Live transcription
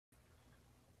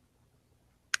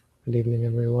Good evening,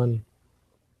 everyone.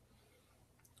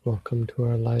 Welcome to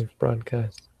our live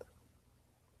broadcast.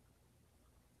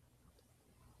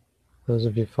 Those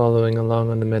of you following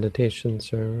along on the meditation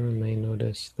server may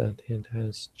notice that it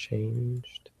has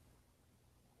changed.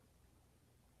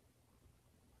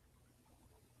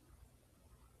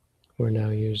 We're now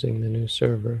using the new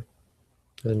server,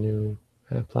 the new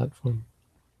platform,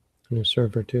 new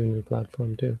server too, new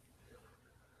platform too.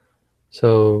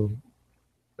 So,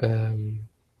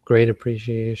 great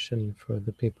appreciation for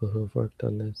the people who've worked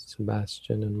on this,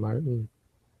 Sebastian and Martin,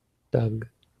 Doug,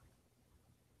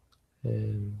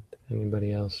 and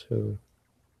anybody else who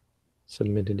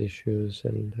submitted issues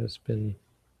and has been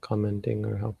commenting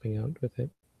or helping out with it.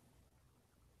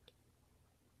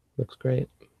 Looks great.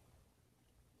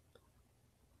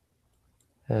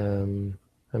 I'm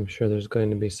sure there's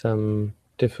going to be some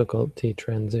difficulty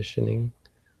transitioning,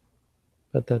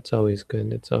 but that's always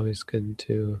good. It's always good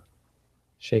to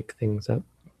shake things up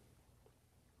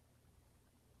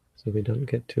so we don't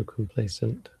get too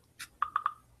complacent.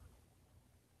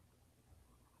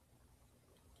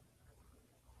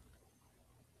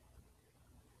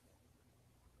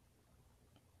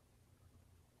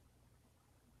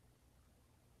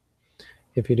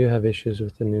 If you do have issues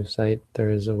with the new site,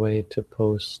 there is a way to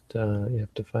post. You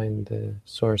have to find the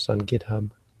source on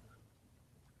GitHub.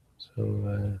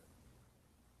 So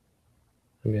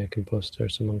maybe I can post, or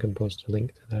someone can post a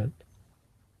link to that.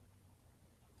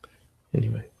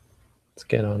 Anyway, let's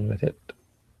get on with it.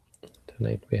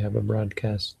 Tonight we have a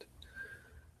broadcast.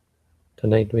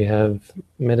 Tonight we have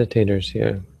meditators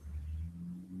here.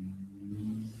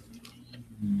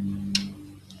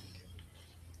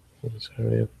 So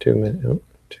we have two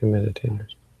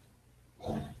meditators.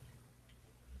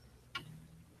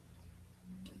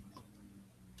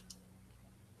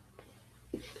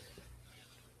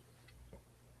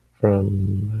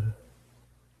 From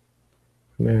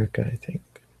America, I think.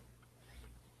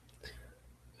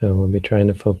 So we'll be trying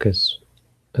to focus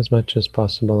as much as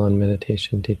possible on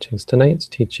meditation teachings. Tonight's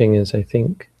teaching is, I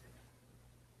think,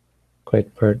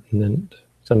 quite pertinent,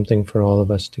 something for all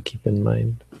of us to keep in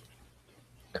mind.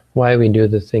 Why we do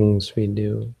the things we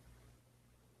do,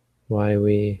 why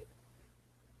we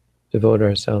devote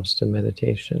ourselves to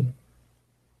meditation.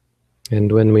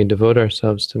 And when we devote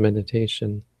ourselves to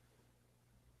meditation,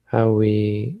 how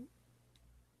we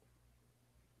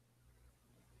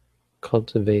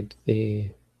cultivate the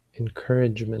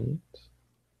encouragement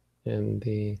and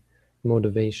the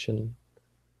motivation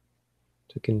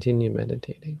to continue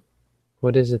meditating.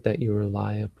 What is it that you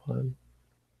rely upon?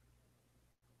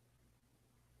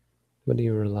 What do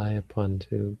you rely upon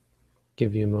to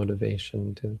give you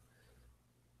motivation to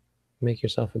make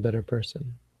yourself a better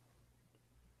person?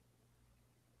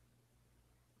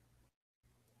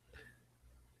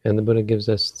 And the Buddha gives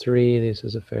us three. This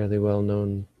is a fairly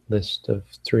well-known list of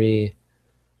three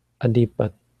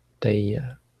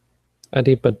adipateya.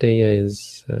 Adipateya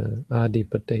is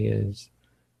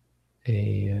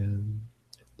a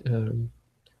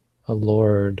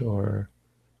lord, or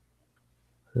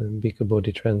Bhikkhu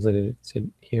Bodhi translated it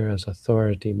here as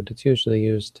authority, but it's usually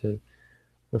used to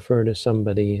refer to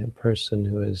somebody, a person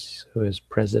who is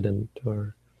president,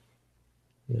 or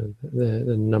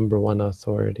the number one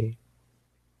authority,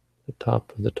 the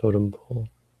top of the totem pole.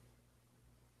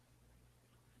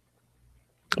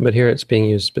 But here it's being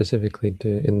used specifically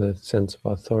in the sense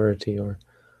of authority, or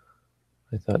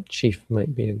I thought chief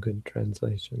might be a good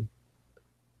translation.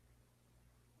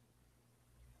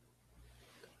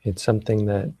 It's something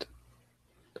that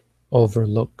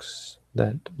overlooks,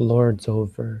 that lords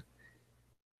over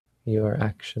your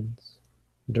actions,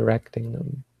 directing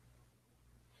them.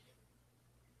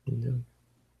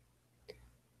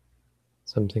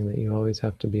 Something that you always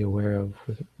have to be aware of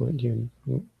with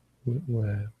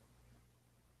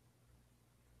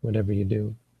whatever you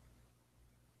do.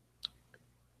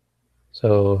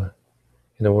 So,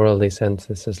 in a worldly sense,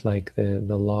 this is like the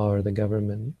law or the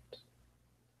government.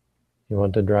 You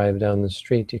want to drive down the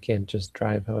street, you can't just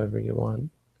drive however you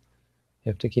want.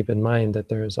 You have to keep in mind that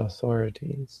there's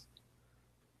authorities.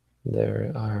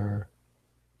 There are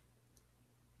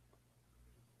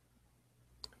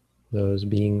those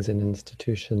beings and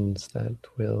institutions that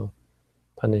will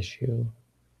punish you,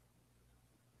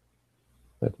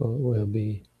 that will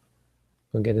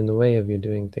get in the way of you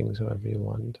doing things however you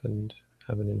want, and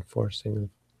have an enforcing of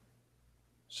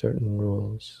certain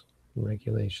rules and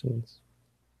regulations.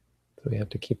 So we have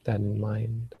to keep that in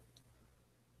mind.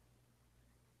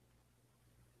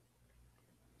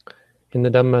 In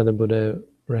the Dhamma, the Buddha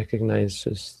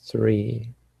recognizes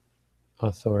three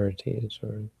authorities,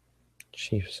 or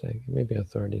chiefs, maybe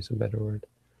authority is a better word.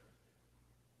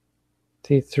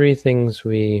 three things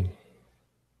we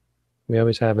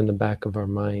always have in the back of our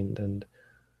mind, and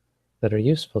that are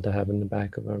useful to have in the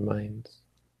back of our minds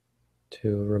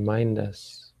to remind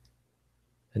us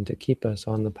and to keep us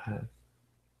on the path,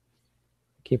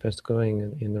 keep us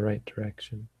going in the right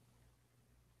direction.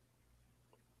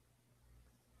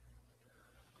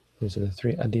 These are the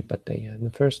three adipatteya. And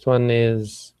the first one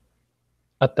is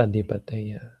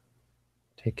attadipatteya,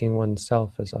 taking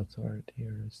oneself as authority,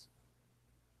 or as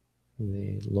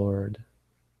the Lord,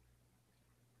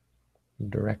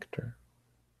 director.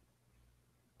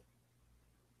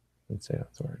 Let's say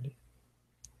authority.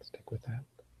 Stick with that.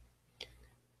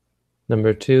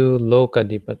 Number two,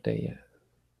 lokadipatteya,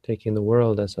 taking the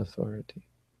world as authority.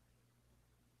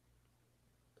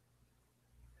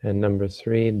 And number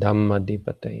three,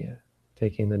 dhammadipatteya,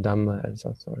 taking the Dhamma as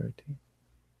authority.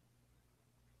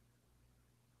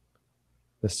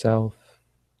 The self,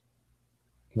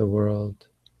 the world,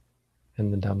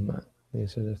 and the Dhamma.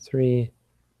 These are the three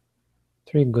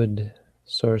good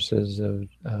sources of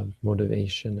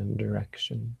motivation and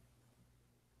direction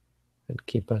that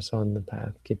keep us on the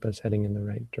path, keep us heading in the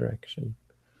right direction.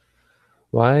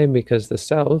 Why? Because the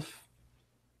self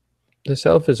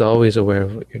is always aware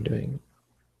of what you're doing.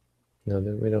 No,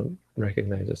 we don't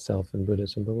recognize a self in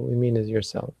Buddhism, but what we mean is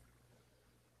yourself.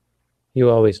 You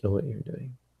always know what you're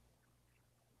doing.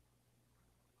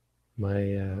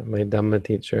 My Dhamma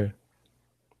teacher,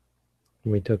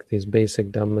 we took these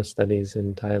basic Dhamma studies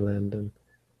in Thailand, and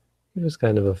he was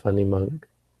kind of a funny monk.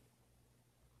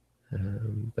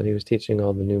 But he was teaching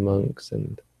all the new monks,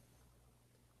 and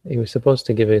he was supposed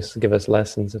to give us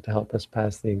lessons to help us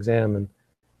pass the exam, and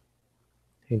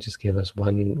he just gave us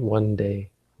one day.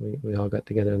 We all got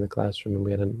together in the classroom, and we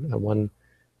had a 1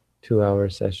 2-hour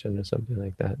session or something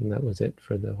like that, and that was it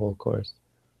for the whole course.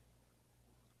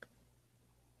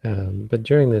 But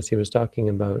during this, he was talking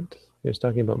about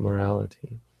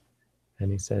morality,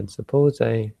 and he said, suppose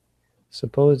in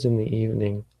the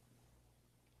evening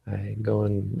I go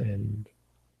and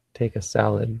take a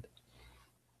salad,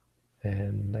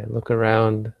 and I look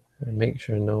around and make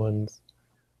sure no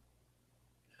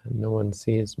one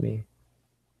sees me.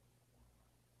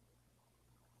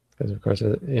 Because of course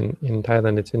in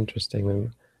Thailand it's interesting,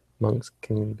 and monks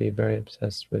can be very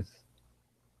obsessed with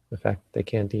the fact that they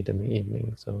can't eat in the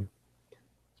evening, so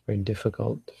it's very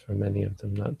difficult for many of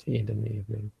them not to eat in the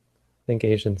evening. I think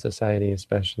Asian society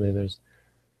especially, there's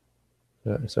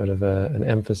sort of an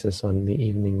emphasis on the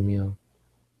evening meal,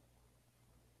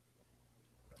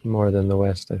 more than the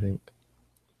West, I think.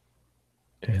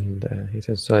 And he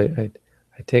says, so I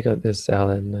take out this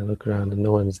salad and I look around and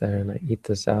no one's there, and I eat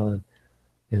the salad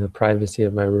in the privacy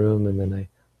of my room, and then I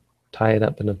tie it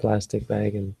up in a plastic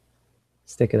bag and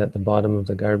stick it at the bottom of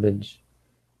the garbage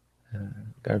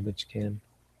can.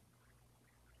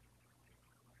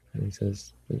 And he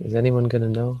says, is anyone going to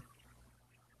know?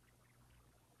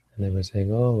 And they were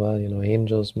saying, oh, well,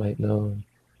 angels might know. And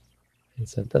he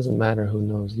said, it doesn't matter who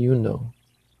knows, you know.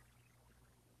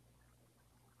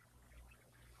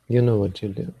 You know what you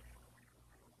do.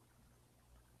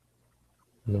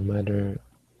 No matter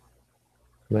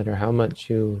how much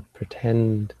you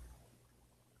pretend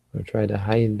or try to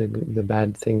hide the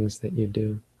bad things that you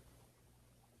do.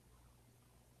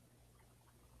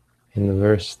 In the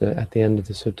verse at the end of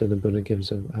the sutta, the Buddha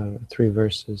gives 3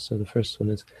 verses. So the first one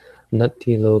is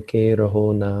Natti loke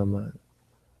raho nama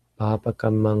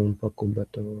papakamang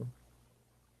pakubato.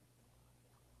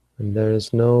 And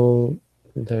there's no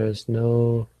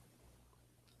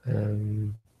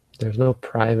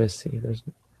privacy.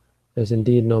 There's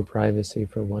indeed no privacy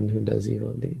for one who does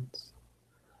evil deeds.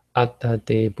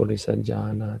 Attate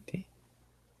purisajjanati.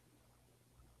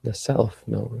 The self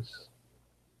knows.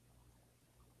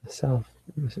 The self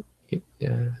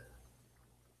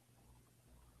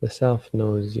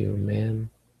knows you, man.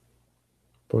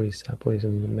 Purisa is the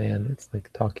man. It's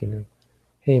like talking.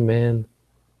 Hey, man.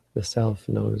 The self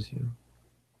knows you.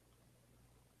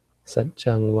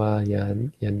 Satchang wa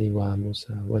yadi wa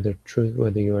musa. Whether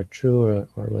you are true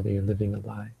or whether you're living a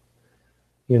lie,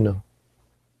 you know.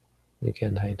 You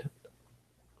can't hide it.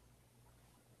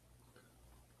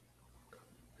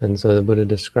 And so the Buddha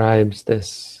describes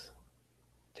this,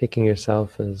 taking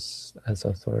yourself as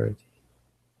authority.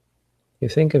 You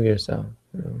think of yourself,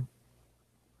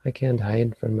 I can't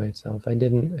hide from myself.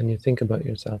 And you think about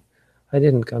yourself, I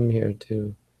didn't come here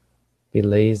to be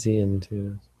lazy and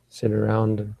to sit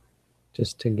around and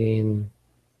just to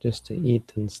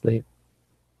eat and sleep.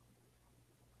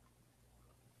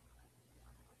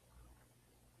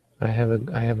 I have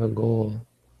a goal,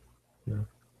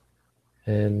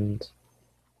 and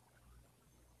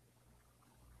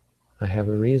I have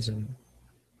a reason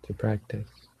to practice.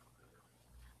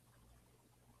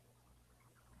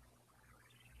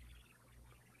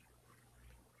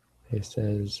 He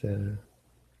says,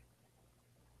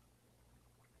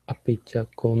 Apicca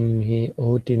kum hi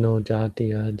otino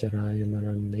jatiya jaraya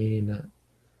marannena.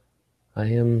 I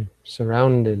am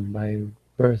surrounded by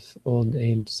birth, old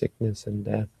age, sickness, and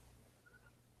death,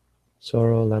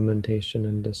 sorrow, lamentation,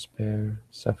 and despair,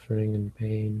 suffering and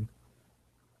pain.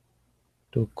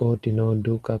 Dukotino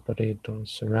dukkha pareto,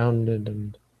 surrounded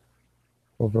and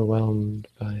overwhelmed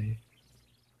by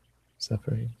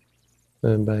suffering,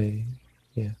 suffering.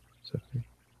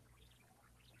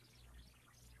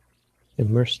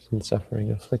 Immersed in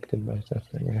suffering, afflicted by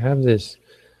suffering. I have this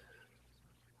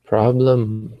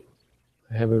problem.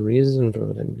 I have a reason for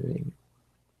what I'm doing.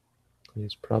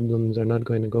 These problems are not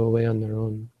going to go away on their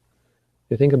own.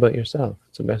 You think about yourself.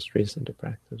 It's the best reason to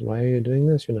practice. Why are you doing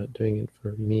this? You're not doing it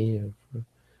for me or for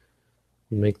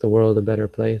make the world a better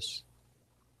place.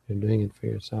 You're doing it for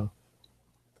yourself.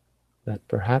 That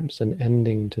perhaps an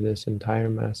ending to this entire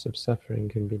mass of suffering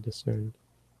can be discerned.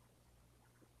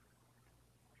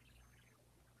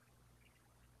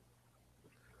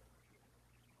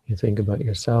 You think about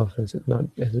yourself.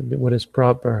 What is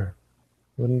proper?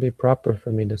 It wouldn't be proper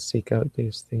for me to seek out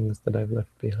these things that I've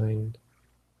left behind.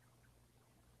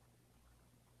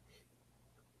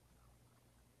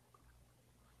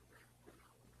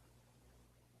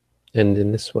 And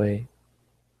in this way,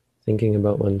 thinking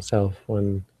about oneself,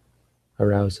 one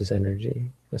arouses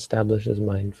energy, establishes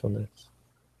mindfulness,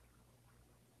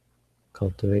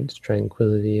 cultivates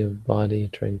tranquility of body,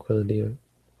 tranquility of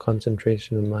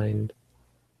concentration of mind,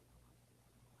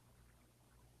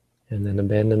 and then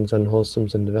abandons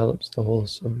unwholesomes and develops the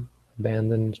wholesome,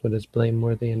 abandons what is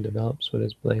blameworthy and develops what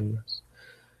is blameless.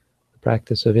 The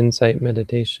practice of insight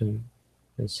meditation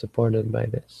is supported by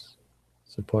this,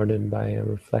 supported by a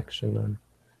reflection on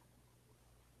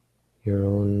your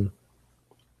own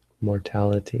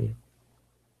mortality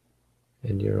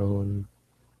and your own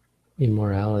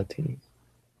immorality,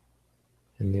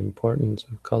 and the importance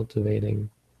of cultivating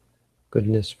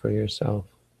goodness for yourself,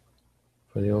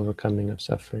 for the overcoming of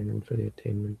suffering, and for the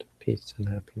attainment of peace and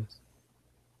happiness.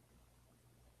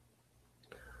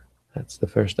 That's the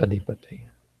first Adipatteya.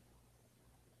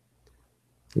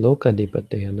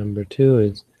 Lokadipatteya, number 2,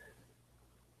 is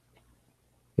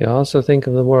you also think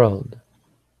of the world.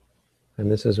 And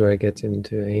this is where it gets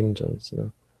into angels.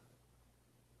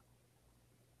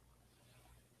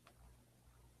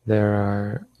 There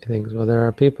are things. Well, there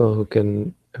are people who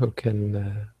can.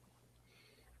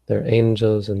 They're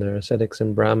angels, and there are ascetics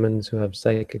and Brahmins who have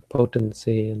psychic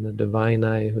potency and the divine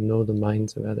eye, who know the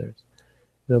minds of others.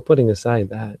 Putting aside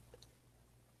that,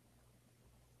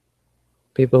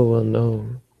 people will know.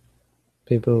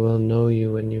 People will know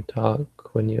you when you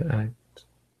talk, when you act.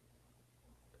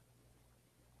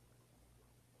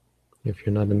 If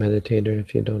you're not a meditator,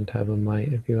 if you don't have a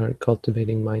mind, if you aren't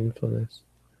cultivating mindfulness,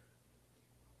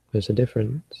 there's a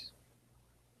difference.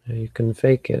 You can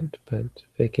fake it, but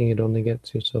faking it only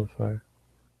gets you so far.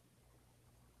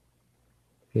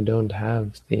 If you don't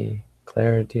have the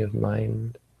clarity of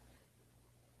mind,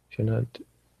 if you're not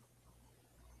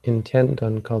intent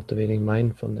on cultivating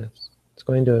mindfulness, it's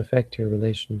going to affect your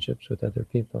relationships with other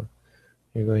people.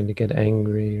 You're going to get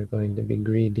angry, you're going to be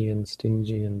greedy and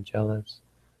stingy and jealous,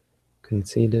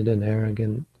 conceited and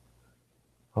arrogant.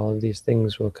 All of these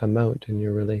things will come out in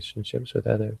your relationships with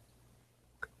others.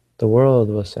 The world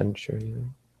will censure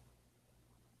you.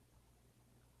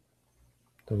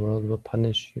 The world will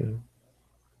punish you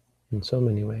in so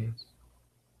many ways.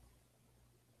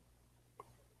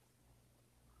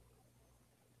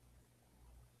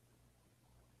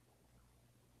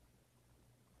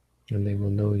 And they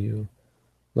will know you.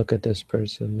 Look at this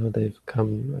person. No, they've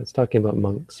come. I was talking about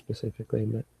monks specifically,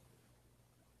 but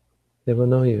they will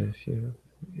know you if you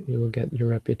will get your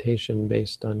reputation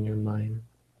based on your mind.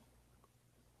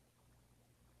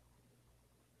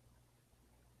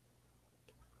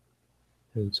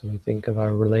 And so we think of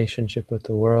our relationship with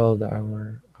the world,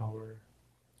 our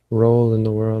role in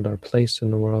the world, our place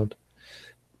in the world,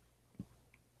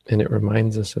 and it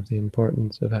reminds us of the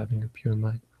importance of having a pure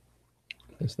mind.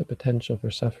 Because the potential for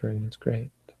suffering is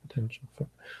great, the potential for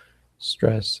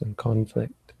stress and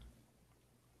conflict,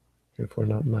 if we're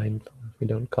not mindful, if we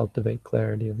don't cultivate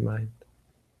clarity of mind.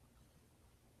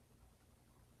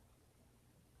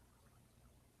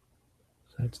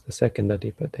 So that's the second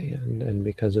Adipatteya, and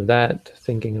because of that,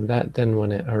 thinking of that, then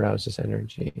when it arouses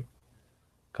energy,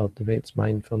 cultivates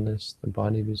mindfulness, the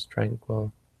body is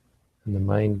tranquil, and the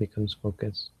mind becomes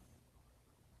focused.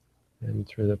 And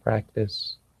through the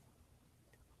practice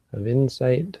of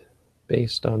insight,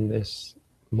 based on this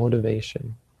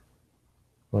motivation,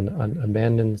 One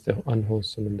abandons the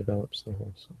unwholesome and develops the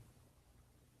wholesome.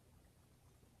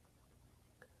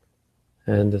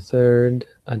 And the third,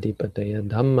 adipataya,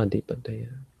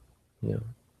 dhammadipataya,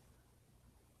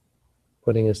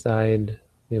 putting aside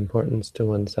the importance to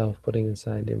oneself, putting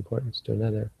aside the importance to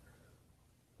another.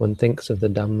 One thinks of the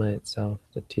Dhamma itself,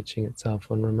 the teaching itself.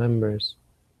 One remembers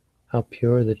how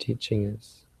pure the teaching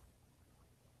is.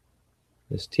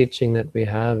 This teaching that we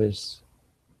have is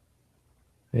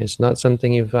not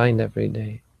something you find every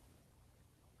day.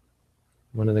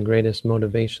 One of the greatest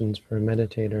motivations for a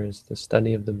meditator is the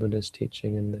study of the Buddha's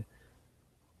teaching and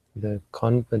the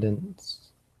confidence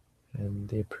and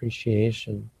the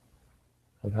appreciation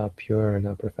of how pure and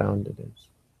how profound it is.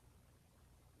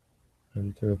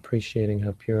 And through appreciating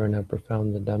how pure and how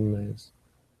profound the Dhamma is,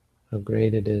 how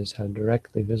great it is, how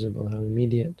directly visible, how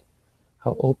immediate,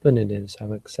 how open it is,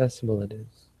 how accessible it is,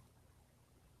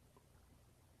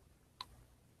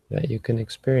 that you can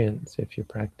experience if you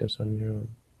practice on your own.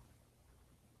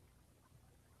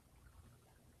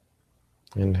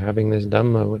 And having this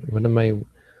Dhamma,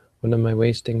 what am I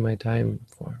wasting my time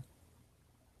for?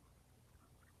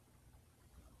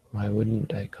 Why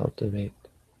wouldn't I cultivate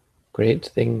great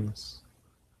things,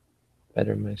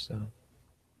 better myself?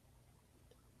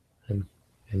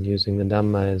 And using the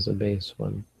Dhamma as a base,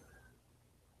 one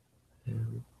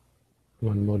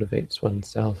motivates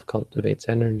oneself, cultivates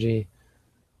energy,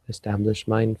 establishes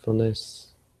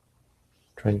mindfulness,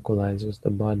 tranquilizes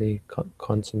the body,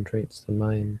 concentrates the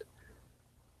mind,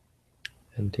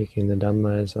 and taking the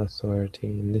Dhamma as authority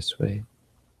in this way,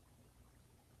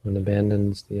 one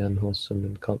abandons the unwholesome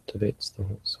and cultivates the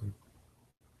wholesome.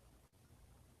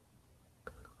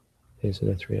 These are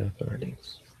the three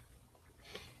authorities.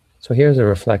 So here's a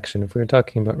reflection. If we were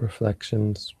talking about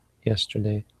reflections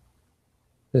yesterday,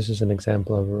 this is an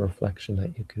example of a reflection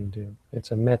that you can do.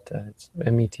 It's a metta, it's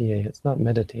M-E-T-A, it's not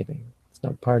meditating. It's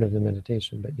not part of the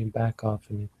meditation, but you back off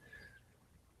and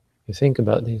you think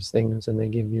about these things and they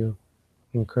give you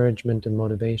encouragement and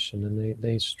motivation, and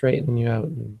they straighten you out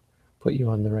and put you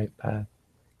on the right path.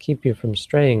 Keep you from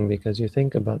straying because you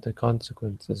think about the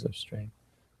consequences of straying.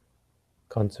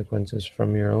 Consequences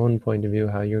from your own point of view,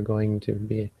 how you're going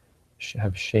to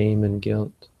have shame and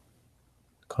guilt.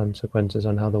 Consequences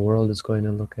on how the world is going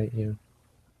to look at you.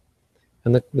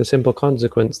 And the simple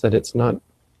consequence that it's not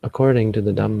according to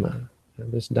the Dhamma.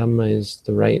 This Dhamma is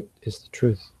the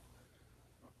truth.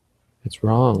 It's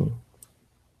wrong.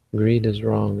 Greed is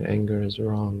wrong, anger is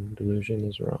wrong, delusion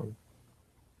is wrong.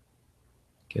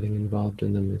 Getting involved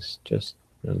in them is just,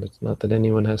 it's not that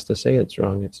anyone has to say it's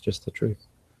wrong, it's just the truth.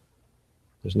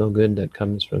 There's no good that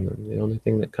comes from them. The only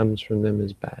thing that comes from them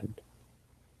is bad.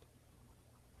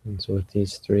 And so with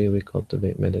these three, we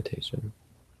cultivate meditation.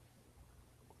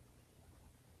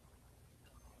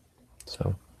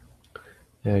 So,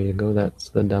 there you go, that's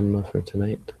the Dhamma for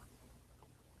tonight.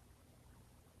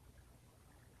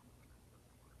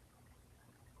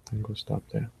 And we'll stop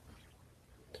there.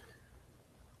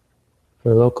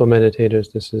 For local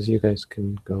meditators, you guys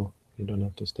can go. You don't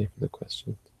have to stay for the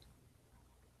questions.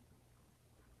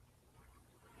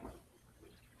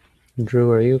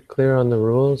 Drew, are you clear on the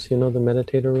rules? You know the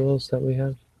meditator rules that we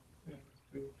have?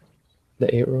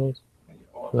 The 8 rules?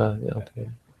 Well, yeah, okay.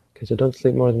 Okay, so don't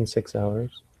sleep more than 6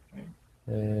 hours.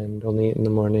 And only eat in the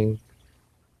morning.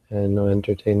 And no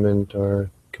entertainment or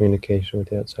communication with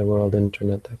the outside world,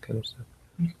 internet, that kind of stuff.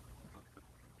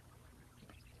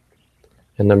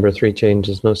 And number 3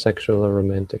 changes, no sexual or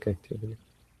romantic activity.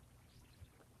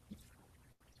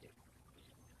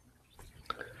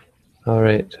 All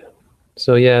right.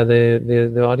 So yeah,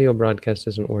 the audio broadcast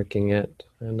isn't working yet.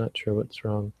 I'm not sure what's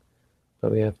wrong,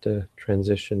 but we have to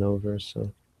transition over,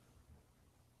 so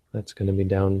that's going to be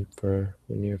down for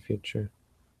the near future,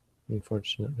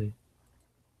 unfortunately.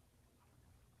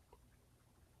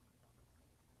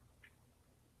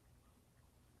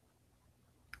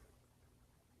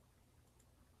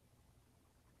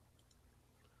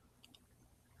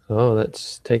 Oh,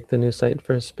 let's take the new site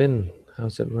for a spin.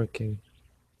 How's it working?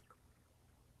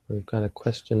 We've got a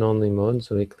question-only mode,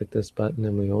 so we click this button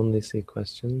and we only see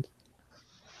questions.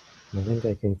 I think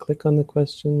I can click on the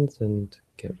questions and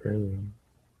get rid of them.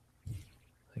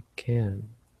 I can.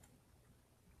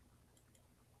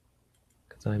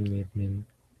 Because I'm the admin.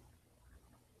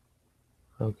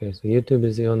 Okay, so YouTube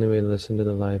is the only way to listen to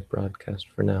the live broadcast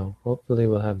for now. Hopefully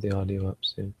we'll have the audio up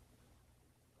soon.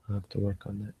 I'll have to work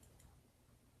on that.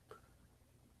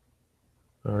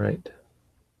 All right.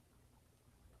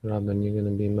 Robin, you're going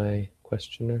to be my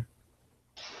questioner?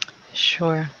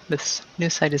 Sure. This new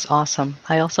site is awesome.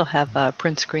 I also have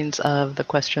print screens of the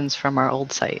questions from our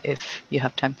old site if you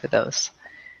have time for those.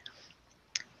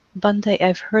 Bante,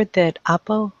 I've heard that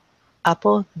apo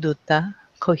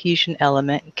cohesion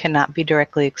element, cannot be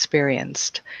directly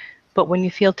experienced. But when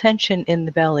you feel tension in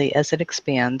the belly as it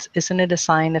expands, isn't it a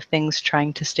sign of things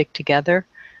trying to stick together?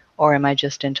 Or am I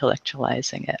just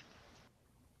intellectualizing it?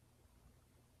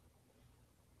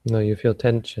 No, you feel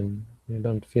tension. You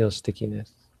don't feel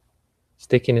stickiness.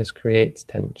 Stickiness creates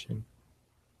tension.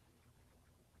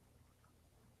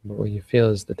 But what you feel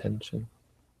is the tension.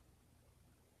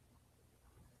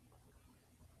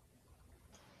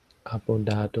 Apo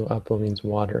dhatu. Apo means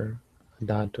water.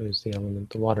 Dhatu is the element,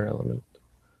 the water element.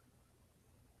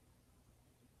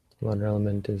 Water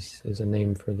element is a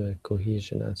name for the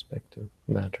cohesion aspect of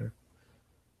matter.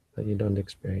 But you don't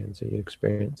experience it. You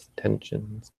experience tension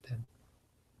instead.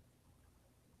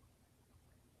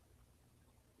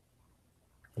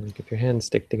 Like if your hands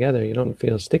stick together, you don't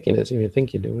feel stickiness. You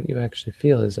think you do. What you actually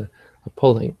feel is a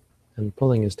pulling, and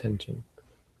pulling is tension.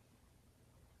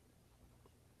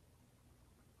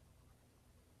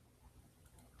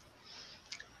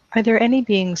 Are there any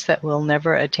beings that will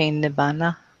never attain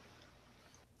Nibbana?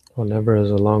 Well, never is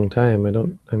a long time.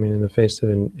 I mean, in the face of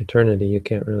eternity, you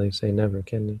can't really say never,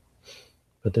 can you?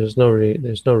 But there's no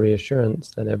reassurance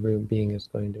that every being is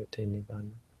going to attain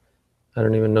Nibbana. I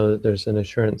don't even know that there's an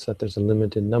assurance that there's a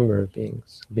limited number of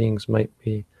beings. Beings might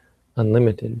be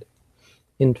unlimited,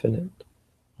 infinite,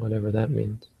 whatever that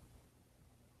means.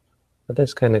 But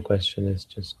this kind of question is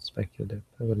just speculative.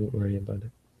 I wouldn't worry about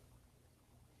it.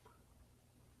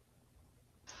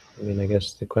 I mean, I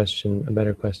guess a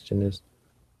better question is,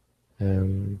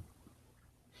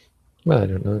 well, I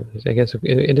don't know. I guess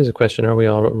it is a question, are we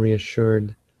all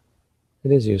reassured?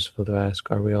 It is useful to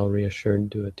ask, are we all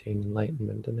reassured to attain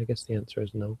enlightenment? And I guess the answer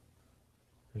is no.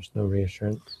 There's no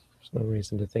reassurance. There's no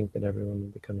reason to think that everyone will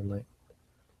become enlightened.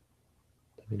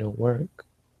 If we don't work,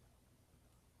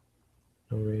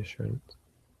 no reassurance.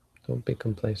 Don't be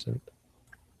complacent.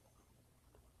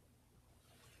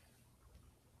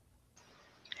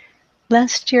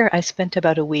 Last year, I spent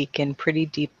about a week in pretty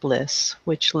deep bliss,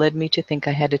 which led me to think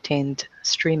I had attained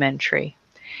stream entry.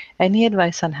 Any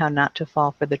advice on how not to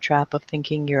fall for the trap of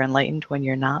thinking you're enlightened when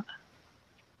you're not?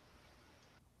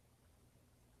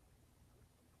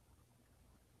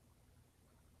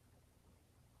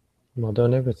 Well,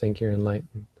 don't ever think you're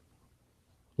enlightened.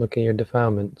 Look at your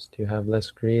defilements. Do you have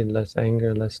less greed, less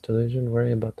anger, less delusion?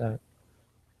 Worry about that.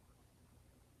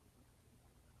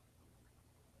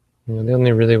 You know, the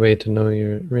only real way to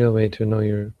know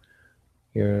you're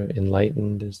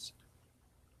enlightened is,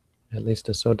 at least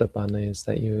a sotapanna, is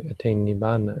that you attain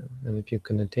nibbana. And if you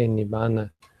can attain nibbana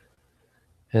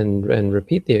and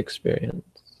repeat the experience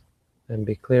and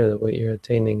be clear that what you're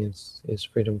attaining is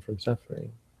freedom from suffering,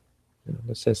 you know,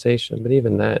 the cessation. But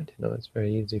even that, you know, it's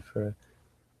very easy for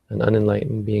an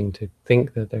unenlightened being to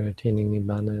think that they're attaining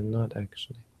nibbana and not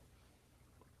actually.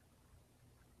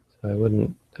 So I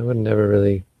wouldn't ever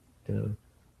really, you know,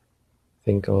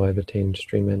 think, oh, I've attained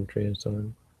stream entry and so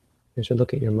on. You should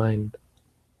look at your mind.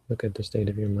 Look at the state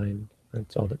of your mind.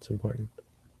 That's all that's important.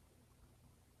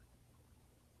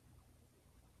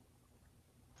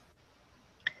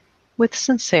 With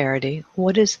sincerity,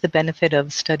 what is the benefit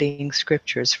of studying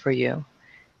scriptures for you?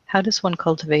 How does one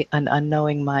cultivate an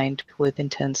unknowing mind with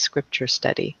intense scripture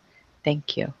study?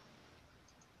 Thank you.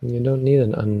 You don't need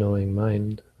an unknowing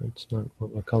mind. That's not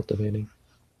what we're cultivating.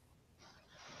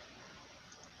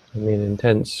 I mean,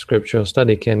 intense scriptural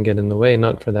study can get in the way,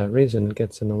 not for that reason. It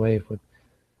gets in the way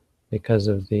because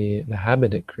of the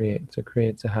habit it creates. It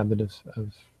creates a habit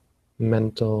of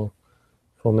mental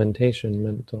fomentation,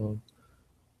 mental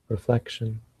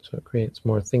reflection. So it creates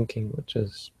more thinking, which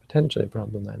is potentially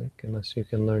problematic unless you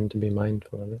can learn to be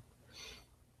mindful of it.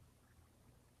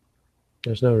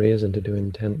 There's no reason to do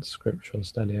intense scriptural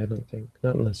study, I don't think.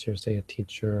 Not unless you're, say, a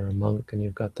teacher or a monk and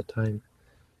you've got the time.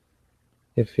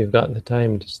 If you've got the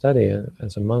time to study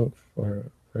as a monk, for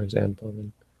example,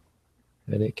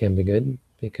 then it can be good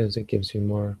because it gives you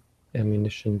more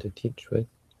ammunition to teach with.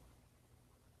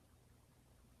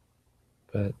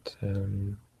 But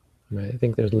I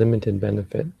think there's limited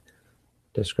benefit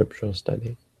to scriptural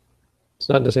study. It's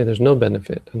not to say there's no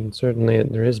benefit, and certainly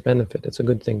there is benefit. It's a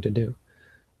good thing to do.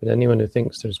 But anyone who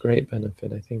thinks there's great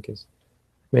benefit, I think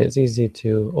it's easy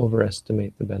to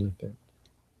overestimate the benefit.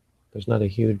 There's not a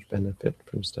huge benefit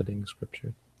from studying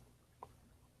scripture.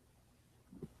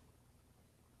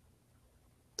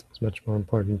 It's much more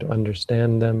important to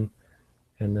understand them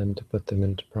and then to put them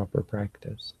into proper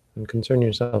practice. And concern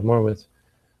yourself more with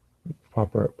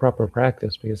proper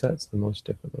practice, because that's the most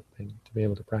difficult thing, to be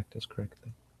able to practice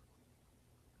correctly.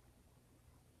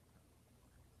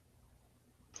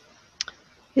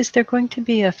 Is there going to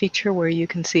be a feature where you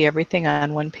can see everything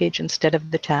on one page instead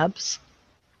of the tabs?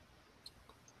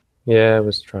 Yeah, I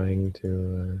was trying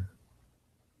to.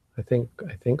 I think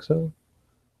so.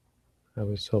 I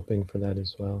was hoping for that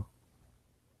as well.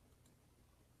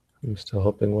 I'm still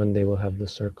hoping one day we'll have the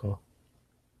circle.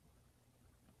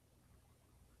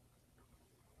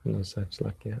 No such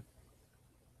luck yet.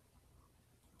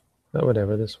 But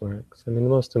whatever, this works. I mean, the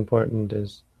most important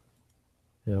is,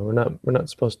 we're not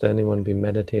supposed to anyone be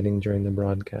meditating during the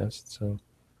broadcast, so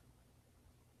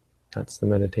that's the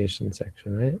meditation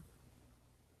section, right?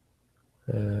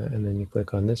 And then you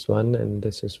click on this one, and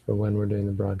this is for when we're doing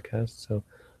the broadcast. So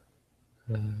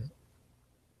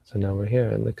now we're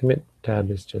here, and the commit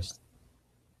tab is just,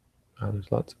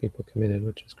 there's lots of people committed,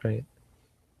 which is great,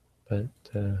 but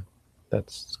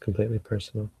that's completely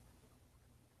personal.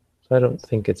 So I don't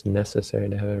think it's necessary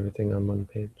to have everything on one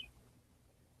page.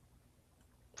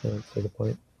 I don't see the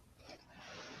point.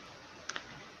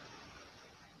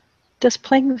 Does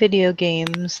playing video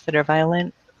games that are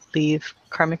violent leave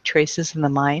karmic traces in the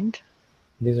mind?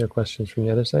 These are questions from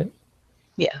the other side?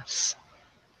 Yes.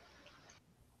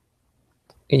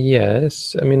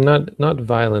 Yes, I mean, not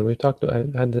violent. I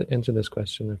had to answer this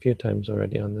question a few times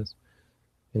already on this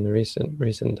in the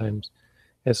recent times.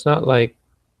 It's not like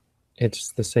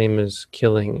it's the same as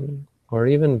killing or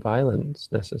even violence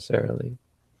necessarily,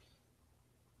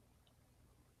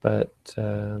 but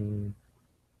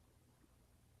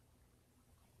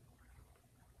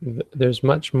there's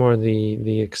much more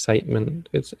the excitement.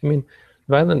 I mean,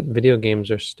 violent video games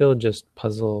are still just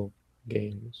puzzle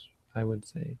games, I would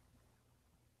say.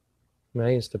 I mean,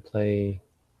 we used to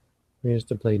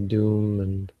play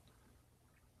Doom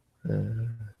and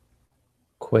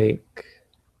Quake.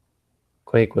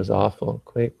 Quake was awful.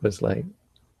 Quake was like,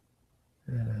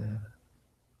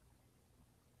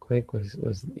 Quake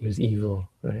was evil,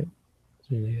 right?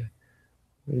 Yeah.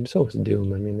 So was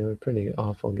Doom. I mean, they were pretty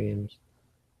awful games.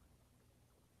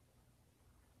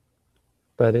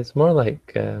 But it's more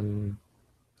like, I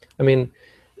mean,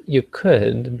 you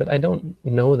could, but I don't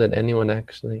know that anyone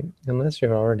actually, unless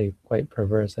you're already quite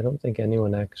perverse, I don't think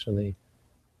anyone actually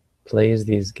plays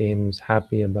these games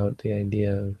happy about the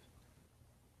idea of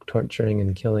torturing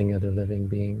and killing other living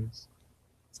beings.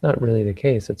 It's not really the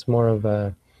case. It's more of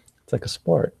it's like a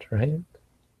sport, right? I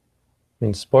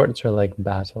mean, sports are like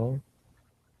battle,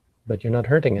 but you're not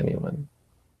hurting anyone.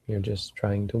 You're just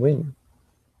trying to win.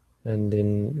 And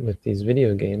with these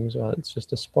video games, well, it's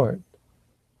just a sport.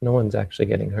 No one's actually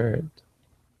getting hurt.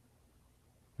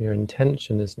 Your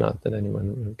intention is not that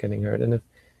anyone is getting hurt. And if,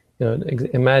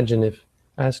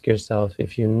 ask yourself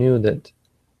if you knew that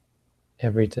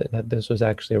that this was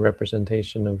actually a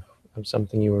representation of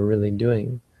something you were really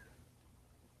doing.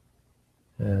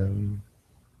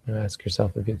 Ask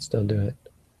yourself if you'd still do it.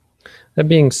 That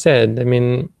being said, I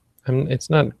mean, it's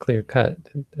not clear cut.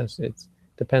 It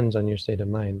depends on your state of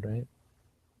mind, right?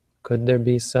 Could there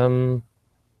be some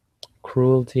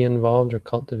cruelty involved or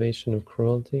cultivation of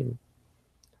cruelty?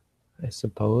 I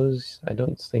suppose. I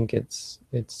don't think it's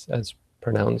as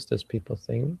pronounced as people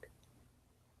think.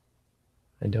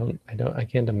 I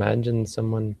can't imagine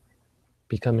someone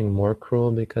becoming more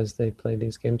cruel because they play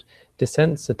these games.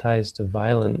 Desensitized to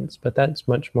violence, but that's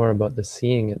much more about the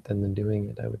seeing it than the doing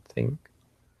it, I would think.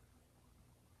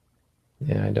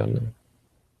 Yeah, I don't know.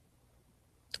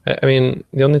 I mean,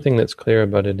 the only thing that's clear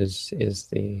about it is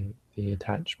the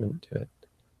attachment to it,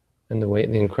 and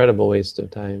the incredible waste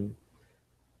of time.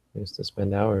 I used to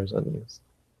spend hours on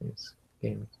these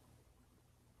games.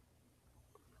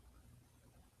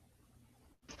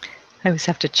 I always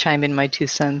have to chime in my 2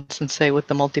 cents and say with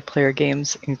the multiplayer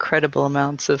games, incredible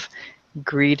amounts of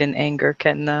greed and anger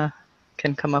can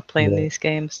come up playing these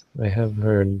games. I have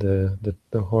heard these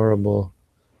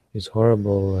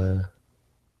horrible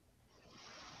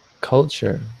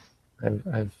culture.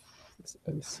 I've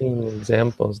seen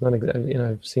examples,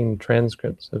 I've seen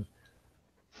transcripts of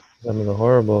some of the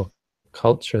horrible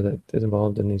culture that is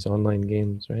involved in these online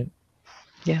games, right?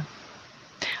 Yeah.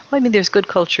 Well, I mean, there's good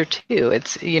culture too.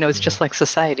 It's it's just like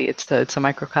society. It's a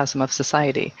microcosm of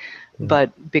society,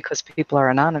 but because people are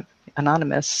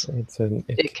anonymous,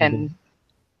 it can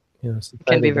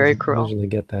be very cruel. Usually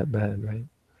get that bad, right?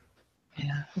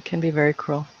 Yeah, it can be very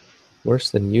cruel.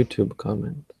 Worse than YouTube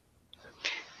comments.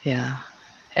 Yeah,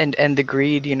 and the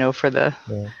greed, for the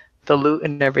loot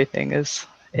and everything is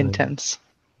intense.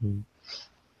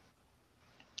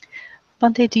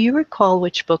 Bhante, do you recall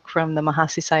which book from the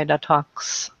Mahasi Sayadaw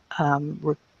talks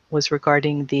was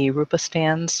regarding the Rupa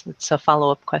stands? It's a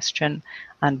follow-up question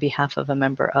on behalf of a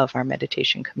member of our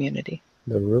meditation community.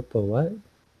 The Rupa what?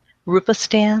 Rupa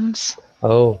stands.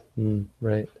 Oh,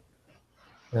 right.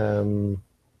 No,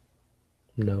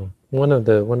 one of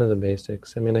the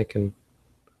basics. I mean, I can.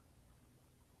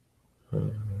 Let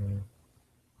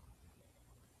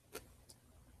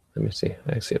me see.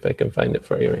 I see if I can find it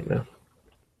for you right now.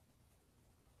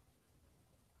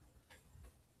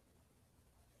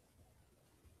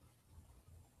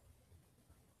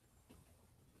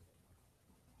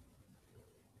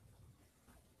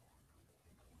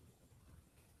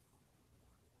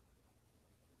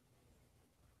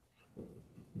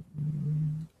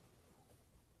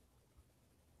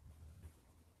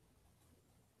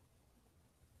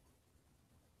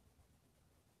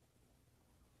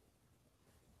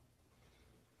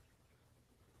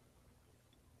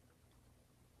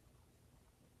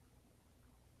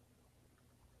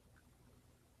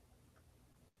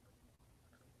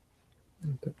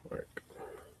 It didn't work.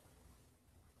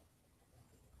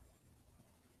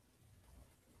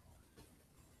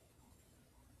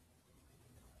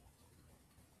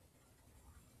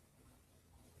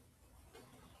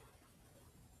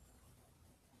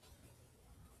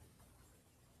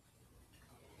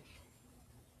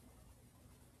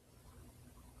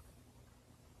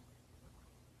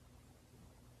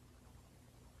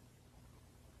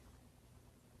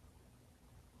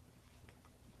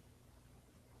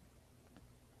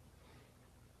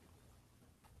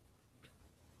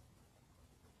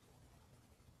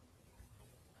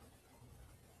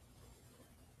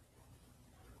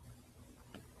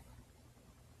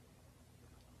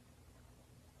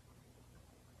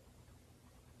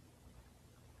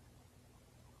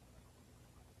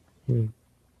 Hmm.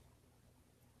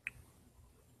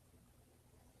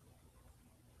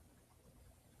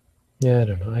 Yeah, I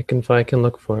don't know. I can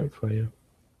look for it for you.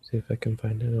 See if I can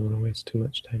find it. I don't want to waste too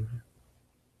much time here.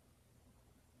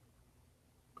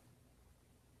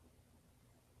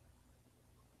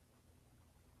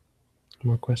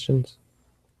 More questions?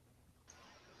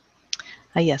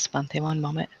 Yes, Bhante, one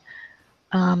moment.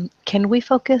 Can we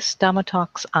focus Dhamma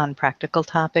talks on practical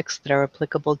topics that are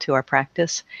applicable to our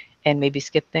practice and maybe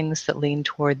skip things that lean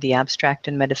toward the abstract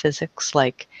and metaphysics,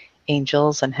 like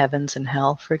angels and heavens and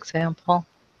hell, for example?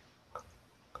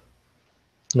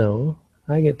 No,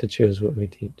 I get to choose what we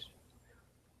teach.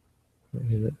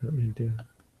 Let me do.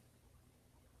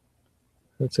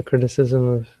 That's a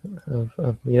criticism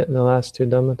of yet the last two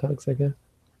Dhamma talks, I guess.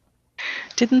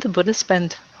 Didn't the Buddha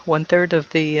spend 1/3 of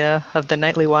the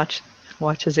nightly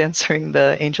watches answering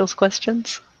the angels'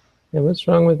 questions? Yeah, what's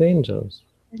wrong with angels?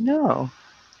 No.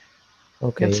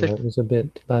 Okay, Answered. yeah, it was a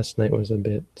bit. Last night was a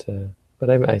bit,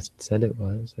 but I said it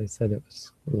was. I said it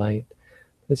was light.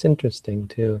 It's interesting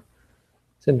too.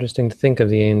 It's interesting to think of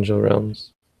the angel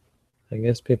realms. I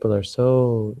guess people are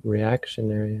so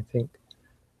reactionary. I think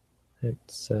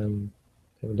it's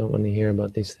people don't want to hear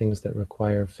about these things that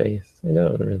require faith. They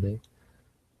don't really.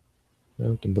 You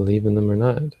don't have to believe in them or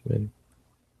not. I mean,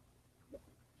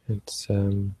 it's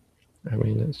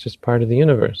it's just part of the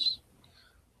universe.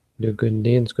 Do good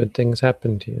deeds, good things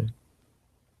happen to you.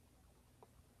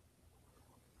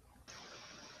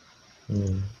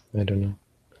 I don't know.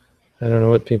 I don't know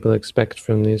what people expect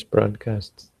from these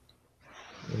broadcasts.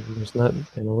 There's not,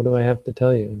 what do I have to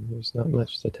tell you? There's not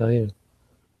much to tell you.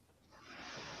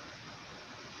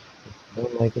 If you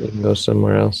don't like it, you can go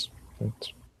somewhere else.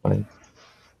 That's fine.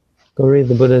 Go read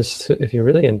the Buddha's, if you're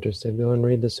really interested, go and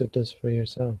read the suttas for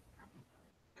yourself.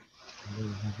 You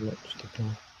don't have much to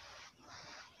tell.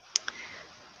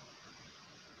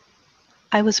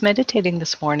 I was meditating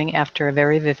this morning after a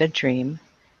very vivid dream,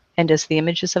 and as the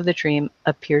images of the dream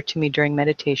appeared to me during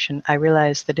meditation, I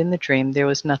realized that in the dream there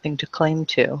was nothing to claim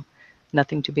to,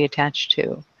 nothing to be attached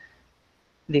to.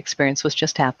 The experience was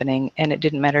just happening, and it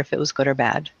didn't matter if it was good or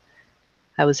bad.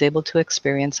 I was able to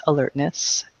experience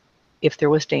alertness if there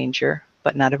was danger,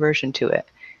 but not aversion to it,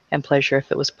 and pleasure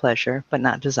if it was pleasure, but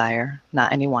not desire,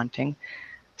 not any wanting.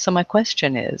 So my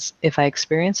question is, if I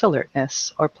experience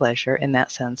alertness or pleasure in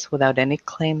that sense without any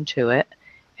claim to it,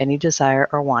 any desire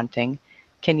or wanting,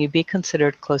 can you be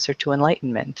considered closer to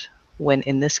enlightenment when,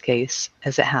 in this case,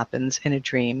 as it happens in a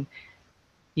dream,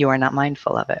 you are not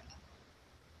mindful of it?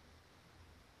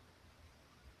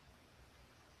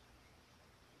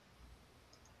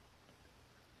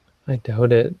 I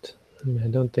doubt it. I mean, I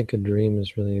don't think a dream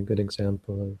is really a good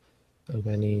example of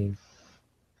any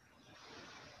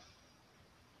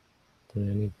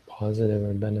positive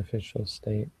or beneficial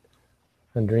state.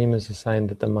 A dream is a sign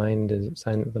that the mind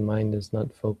is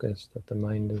not focused, that the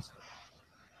mind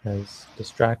has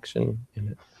distraction in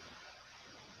it.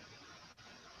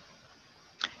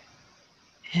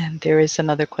 And there is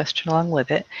another question along with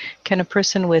it. Can a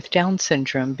person with Down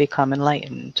syndrome become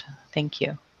enlightened? Thank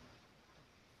you.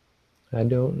 I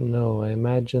don't know. I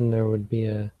imagine there would be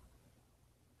a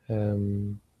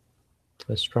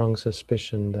strong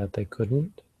suspicion that they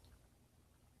couldn't,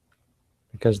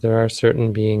 because there are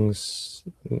certain beings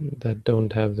that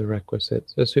don't have the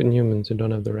requisites. There are certain humans who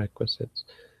don't have the requisites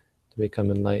to become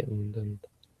enlightened, and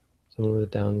someone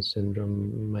with Down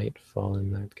syndrome might fall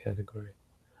in that category.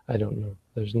 I don't know.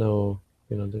 There's no,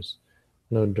 there's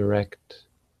no direct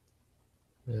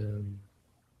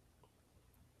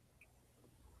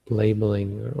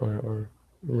labeling or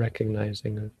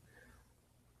recognizing of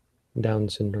Down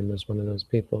syndrome as one of those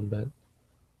people, but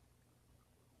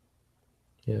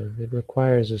it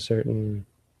requires a certain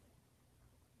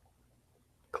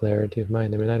clarity of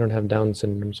mind. I mean, I don't have Down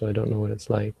syndrome, so I don't know what it's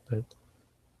like, but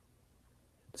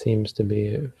it seems to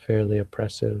be fairly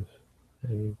oppressive,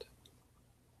 and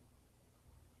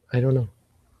I don't know.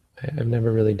 I've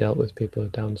never really dealt with people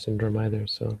with Down syndrome either,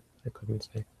 so I couldn't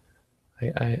say.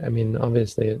 I mean,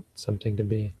 obviously it's something to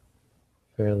be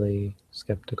fairly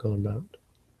skeptical about.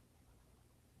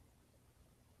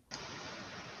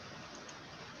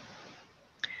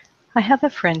 I have a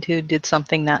friend who did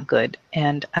something not good,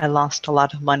 and I lost a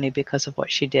lot of money because of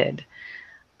what she did.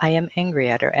 I am angry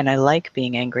at her, and I like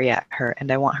being angry at her,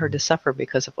 and I want her to suffer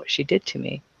because of what she did to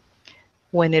me.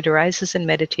 When it arises in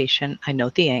meditation, I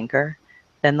note the anger,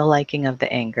 then the liking of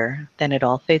the anger, then it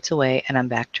all fades away and I'm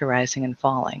back to rising and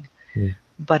falling.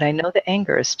 But I know the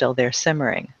anger is still there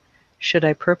simmering. Should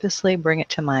I purposely bring it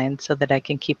to mind so that I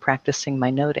can keep practicing my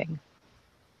noting?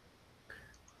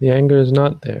 The anger is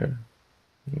not there.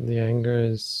 The anger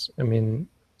is, I mean,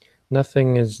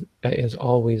 nothing is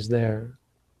always there.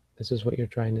 This is what you're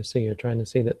trying to see. You're trying to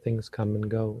see that things come and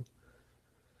go.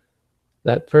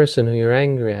 That person who you're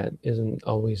angry at isn't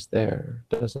always there,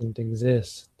 doesn't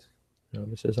exist.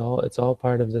 This is all, it's all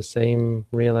part of the same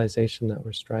realization that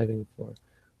we're striving for.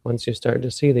 Once you start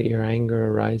to see that your anger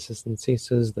arises and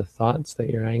ceases, the thoughts that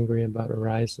you're angry about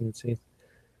arise and cease,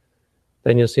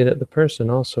 then you'll see that the person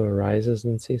also arises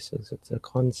and ceases. It's a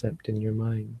concept in your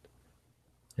mind.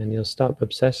 And you'll stop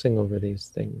obsessing over these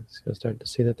things. You'll start to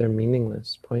see that they're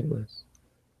meaningless, pointless,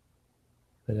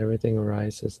 that everything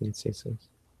arises and ceases.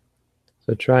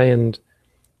 So try and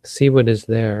see what is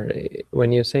there.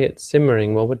 When you say it's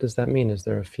simmering, well, what does that mean? Is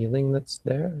there a feeling that's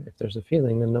there? If there's a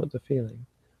feeling, then note the feeling.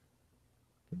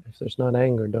 If there's not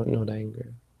anger, don't note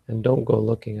anger. And don't go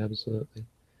looking, absolutely.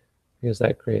 Because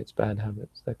that creates bad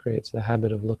habits. That creates the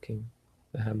habit of looking,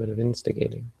 the habit of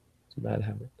instigating. It's a bad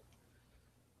habit.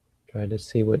 Try to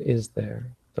see what is there.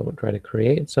 Don't try to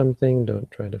create something.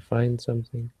 Don't try to find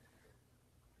something.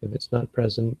 If it's not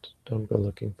present, don't go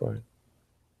looking for it.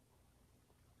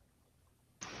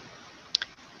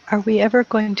 Are we ever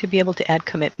going to be able to add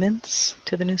commitments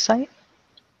to the new site?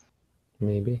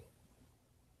 Maybe.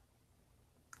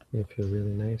 If you're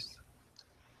really nice.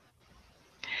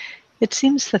 It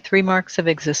seems the 3 marks of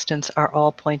existence are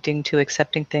all pointing to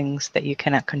accepting things that you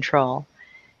cannot control.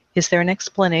 Is there an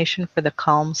explanation for the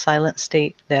calm, silent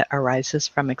state that arises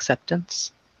from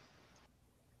acceptance?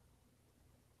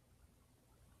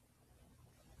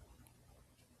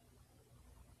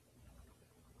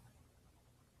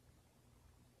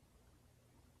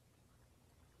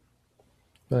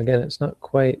 Well, again, it's not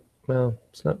quite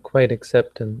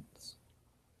acceptance.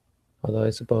 Although I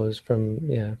suppose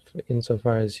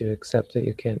insofar as you accept that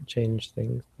you can't change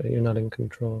things, but you're not in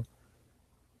control.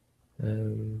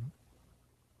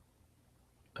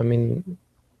 I mean,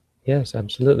 yes,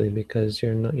 absolutely, because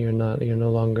you're no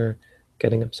longer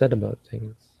getting upset about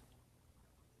things.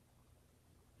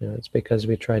 It's because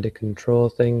we try to control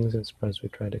things, it's because we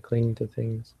try to cling to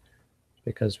things, it's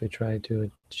because we try to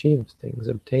achieve things,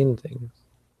 obtain things,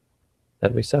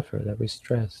 that we suffer, that we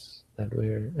stress, that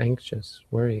we're anxious,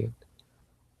 worried.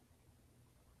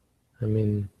 I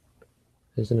mean,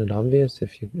 isn't it obvious?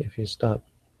 If you stop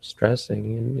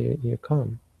stressing, you're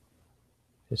calm.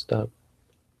 You stop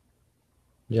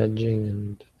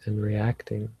judging and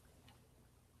reacting,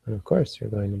 and of course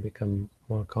you're going to become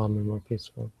more calm and more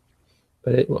peaceful.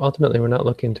 But ultimately, we're not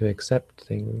looking to accept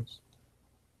things.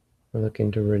 We're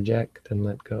looking to reject and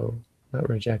let go. Not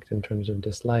reject in terms of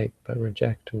dislike, but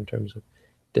reject in terms of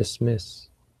dismiss,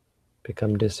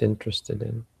 become disinterested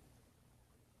in.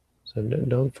 So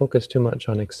don't focus too much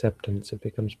on acceptance. It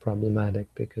becomes problematic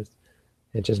because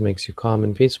it just makes you calm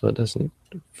and peaceful. It doesn't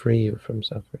free you from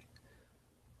suffering.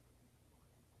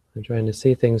 I'm trying to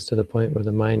see things to the point where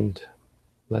the mind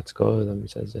lets go of them,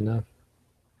 says enough.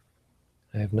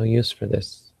 I have no use for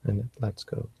this, and it lets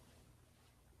go.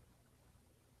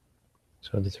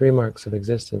 So the 3 marks of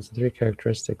existence, the 3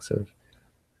 characteristics of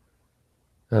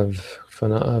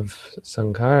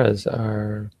sankharas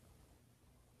are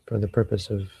for the purpose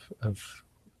of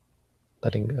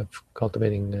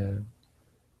cultivating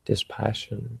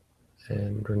dispassion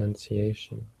and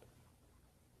renunciation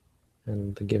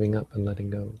and the giving up and letting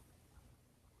go.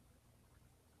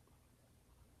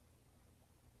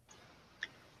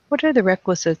 What are the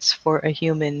requisites for a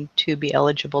human to be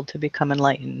eligible to become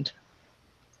enlightened?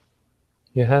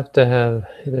 You have to have,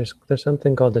 there's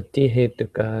something called a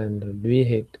tihetuka and a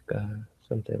dvihetuka,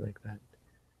 something like that.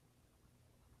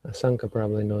 Asanka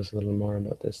probably knows a little more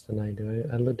about this than I do.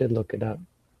 I did look it up.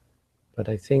 But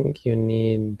I think you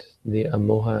need the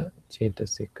amoha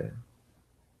cetasika.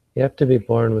 You have to be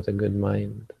born with a good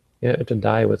mind. You have to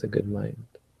die with a good mind.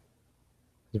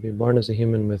 If you're born as a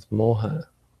human with moha,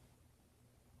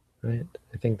 right?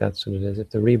 I think that's what it is.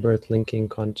 If the rebirth linking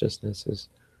consciousness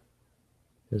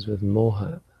is with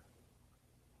moha,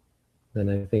 then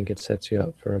I think it sets you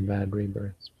up for a bad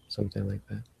rebirth, something like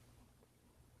that.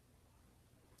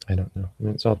 I don't know. I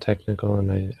mean, it's all technical,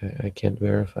 and I can't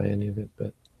verify any of it,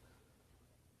 but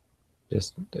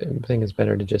just I think it's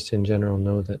better to just in general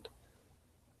know that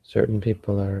certain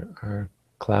people are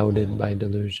clouded by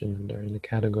delusion and are in the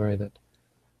category that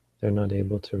they're not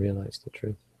able to realize the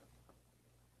truth.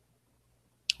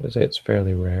 I would say it's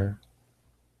fairly rare.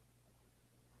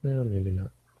 Well, maybe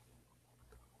not.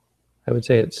 I would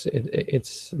say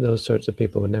it's those sorts of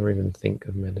people would never even think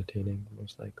of meditating,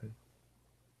 most likely.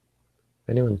 If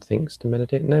anyone thinks to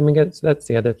meditate, and I mean that's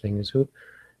the other thing, is who.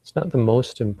 It's not the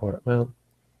most important. Well,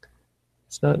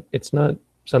 it's not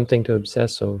something to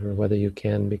obsess over whether you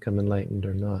can become enlightened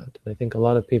or not. I think a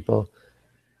lot of people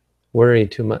worry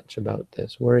too much about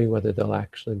this, worry whether they'll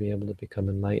actually be able to become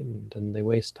enlightened, and they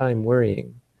waste time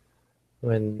worrying,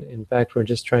 when in fact we're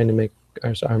just trying to make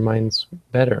our minds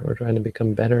better. We're trying to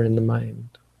become better in the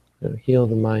mind, heal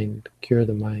the mind, cure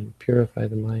the mind, purify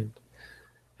the mind.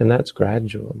 And that's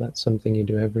gradual. That's something you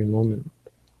do every moment.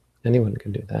 Anyone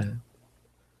can do that.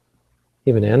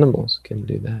 Even animals can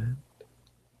do that.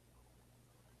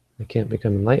 They can't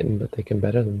become enlightened, but they can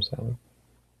better themselves.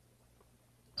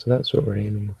 So that's what we're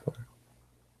aiming for.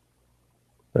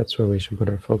 That's where we should put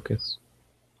our focus.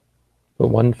 Put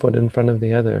one foot in front of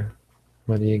the other.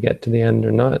 Whether you get to the end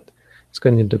or not, it's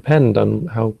going to depend on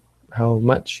how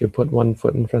much you put one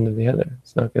foot in front of the other.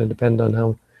 It's not going to depend on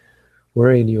how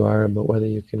worried you are about whether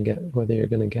you're going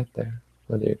to get there,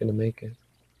 whether you're going to make it.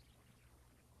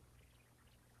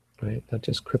 Right? That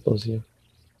just cripples you.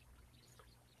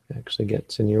 It actually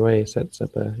gets in your way, sets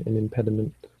up an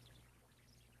impediment.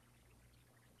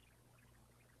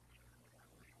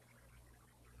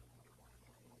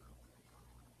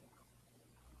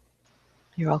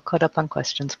 You're all caught up on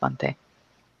questions, Bhante.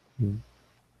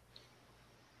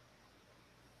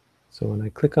 So when I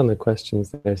click on the questions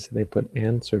there, so they put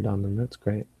answered on them. That's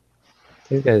great.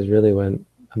 These guys really went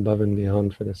above and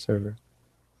beyond for the server.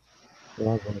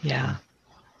 Yeah.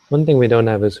 One thing we don't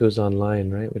have is who's online,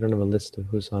 right? We don't have a list of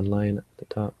who's online at the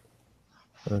top.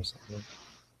 That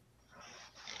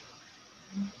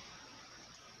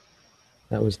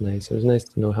was nice. It was nice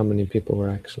to know how many people were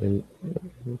actually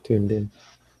tuned in.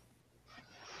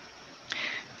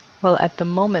 Well, at the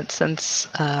moment, since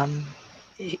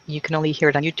you can only hear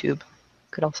it on YouTube,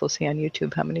 you could also see on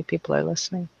YouTube how many people are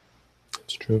listening.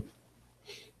 It's true.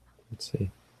 Let's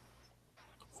see.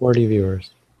 40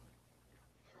 viewers.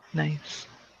 Nice.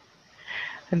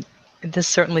 And this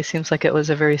certainly seems like it was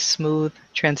a very smooth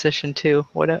transition too.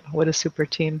 What a super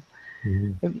team.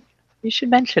 Mm-hmm. You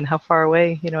should mention how far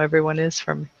away everyone is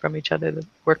from each other that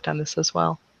worked on this as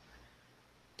well.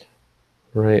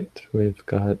 Right. We've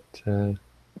got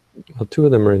well, 2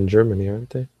 of them are in Germany, aren't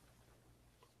they?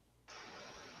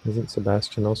 Isn't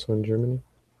Sebastian also in Germany?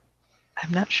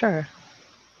 I'm not sure.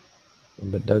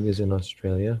 But Doug is in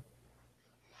Australia.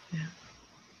 Yeah.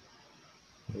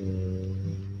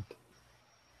 And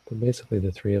basically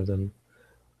the 3 of them.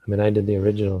 I mean, I did the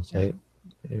original site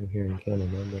here in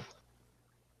Canada, but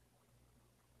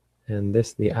and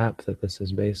the app that this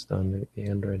is based on, the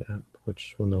Android app,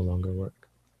 which will no longer work.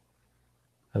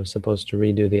 I was supposed to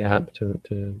redo the app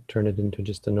to turn it into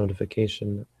just a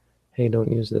notification. Hey,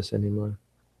 don't use this anymore.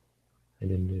 I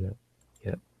didn't do that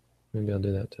yet. Maybe I'll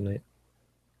do that tonight.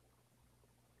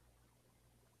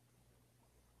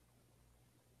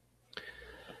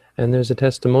 And there's a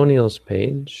testimonials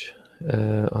page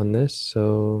on this.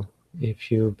 So if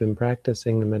you've been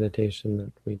practicing the meditation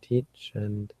that we teach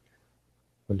and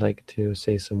would like to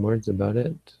say some words about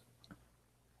it,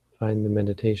 find the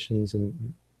meditations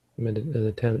and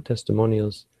the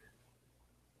testimonials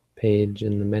page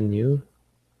in the menu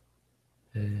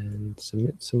and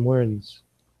submit some words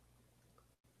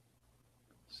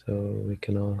so we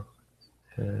can all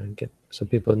so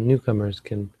newcomers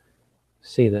can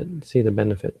see the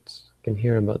benefits can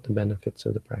hear about the benefits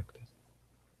of the practice.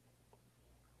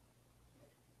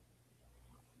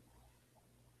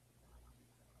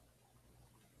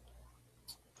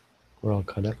 We're all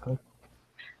caught up, huh?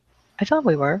 I thought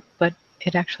we were, but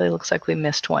it actually looks like we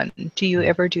missed one. Do you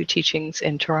ever do teachings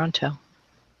in Toronto?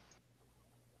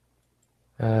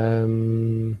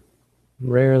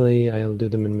 Rarely. I'll do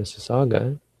them in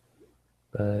Mississauga,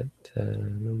 but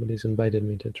nobody's invited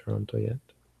me to Toronto yet.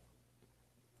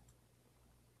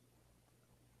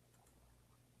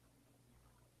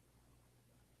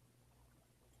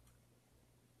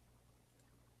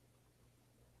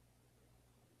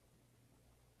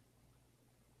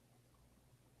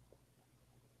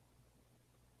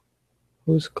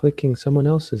 Who's clicking? Someone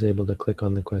else is able to click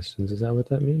on the questions. Is that what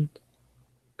that means?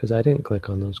 Because I didn't click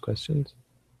on those questions.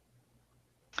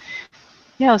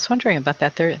 Yeah, I was wondering about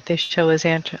that. They show as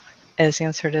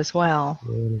answered as well.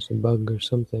 Yeah, there's a bug or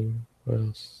something, or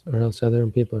else other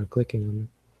people are clicking on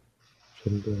it.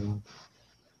 Shouldn't be allowed.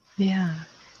 Yeah.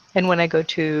 And when we go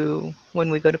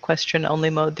to question only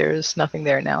mode, there's nothing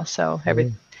there now. So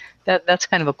that's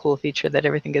kind of a cool feature that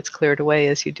everything gets cleared away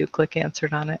as you do click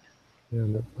answered on it. Yeah,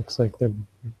 that looks like they're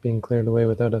being cleared away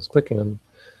without us clicking on them.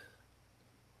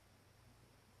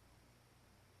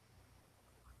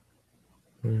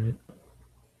 All right.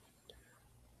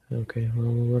 Okay,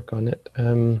 well, we'll work on it.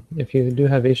 If you do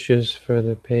have issues for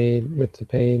the page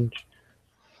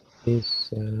please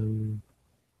send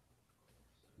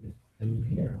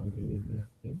here. I'll give you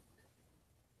the link.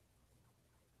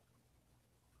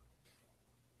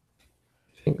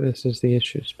 I think this is the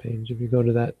issues page. If you go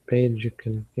to that page, you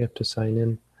have to sign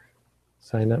in,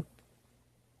 sign up.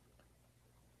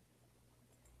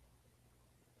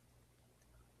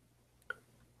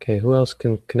 Okay, who else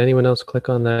can anyone else click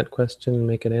on that question and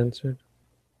make it answered?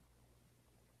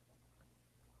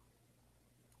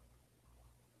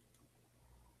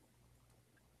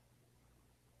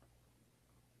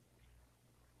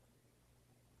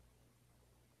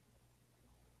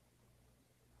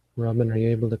 Robin, are you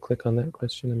able to click on that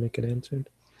question and make it answered?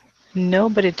 No,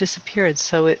 but it disappeared.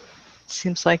 So it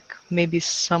seems like maybe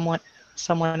someone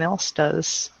else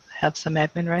does have some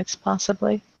admin rights,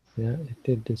 possibly. Yeah, it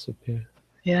did disappear.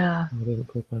 Yeah. I didn't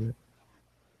click on it.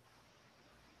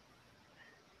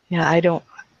 Yeah, I don't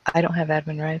have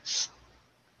admin rights.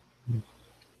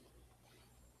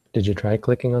 Did you try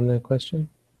clicking on the question?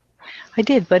 I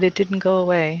did, but it didn't go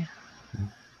away.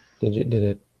 Was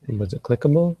it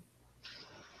clickable?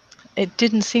 It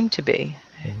didn't seem to be.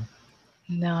 Oh.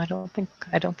 No, I don't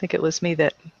think it was me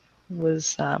that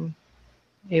was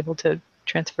able to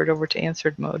transfer it over to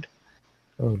answered mode.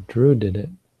 Oh, Drew did it.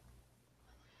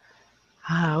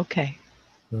 Ah, okay.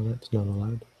 No, that's not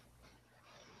allowed.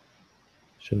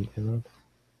 Shouldn't be allowed.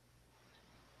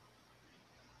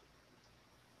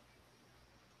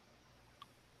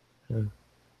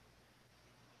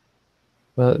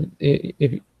 Well,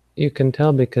 if you can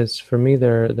tell, because for me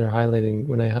they're highlighting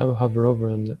when I hover over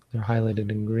them, they're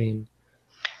highlighted in green.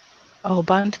 Oh,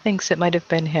 Bond thinks it might have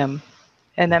been him,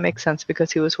 and that makes sense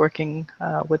because he was working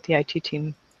with the IT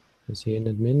team. Is he an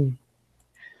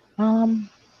admin?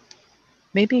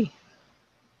 Maybe.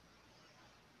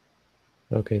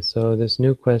 Okay, so this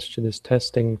new question, this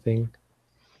testing thing,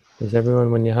 does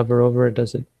everyone, when you hover over it,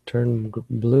 does it turn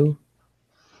blue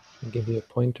and give you a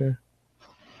pointer?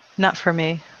 Not for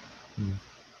me.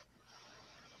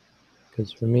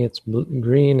 Because for me it's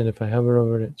green, and if I hover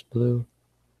over it, it's blue.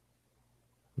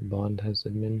 Bond has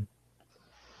admin.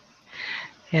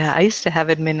 Yeah, I used to have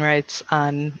admin rights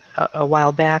on a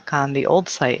while back on the old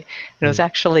site, and it was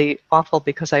actually awful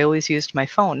because I always used my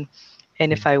phone,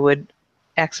 and if I would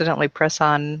accidentally press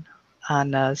on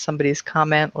somebody's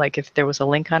comment, like if there was a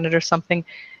link on it or something,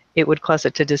 it would cause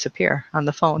it to disappear on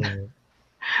the phone. Right.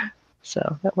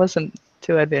 So that wasn't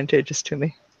too advantageous to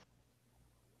me.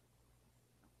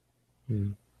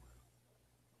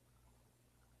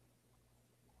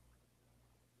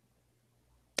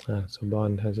 So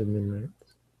Bond has admin rights.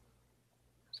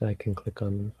 So I can click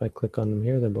on them. If I click on them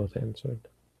here, they're both answered.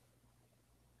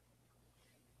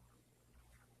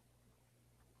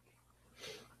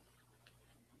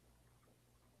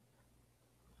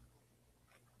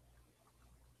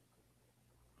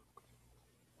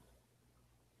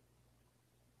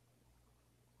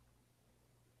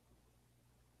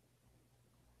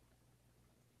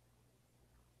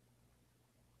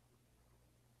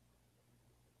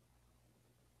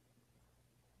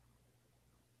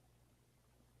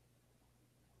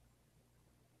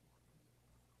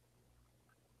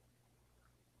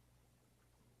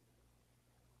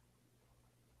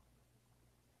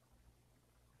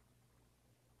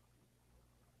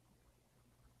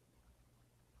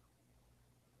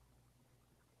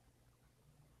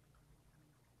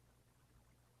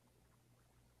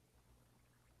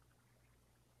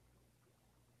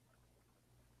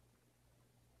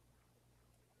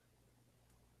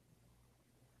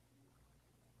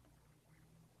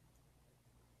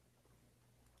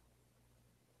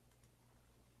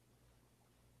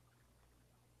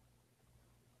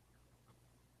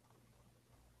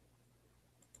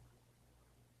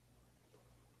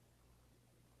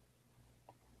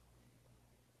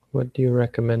 What do you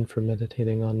recommend for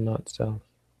meditating on not self?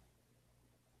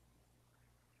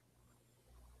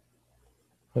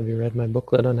 Have you read my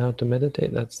booklet on how to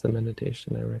meditate? That's the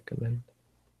meditation I recommend.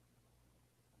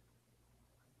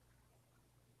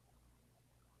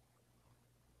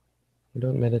 You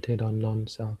don't meditate on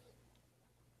non-self.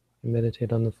 You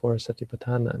meditate on the four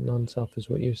satipatthana. Non-self is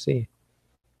what you see.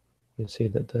 You see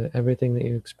that everything that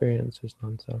you experience is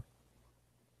non-self.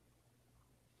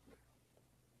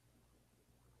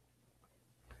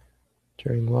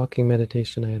 During walking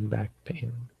meditation, I had back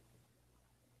pain.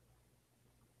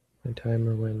 My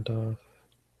timer went off.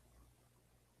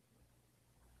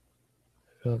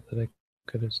 I felt that I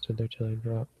could have stood there till I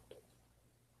dropped.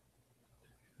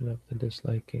 Enough the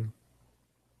disliking.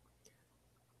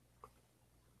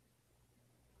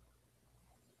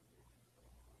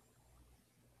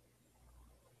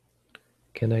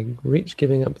 Can I reach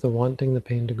giving up the wanting the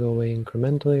pain to go away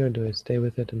incrementally, or do I stay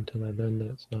with it until I learn that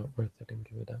it's not worth it and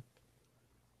give it up?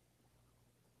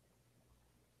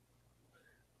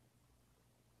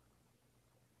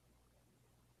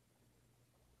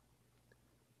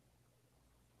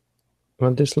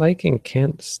 Well, disliking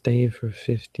can't stay for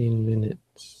 15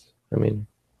 minutes. I mean,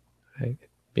 it'd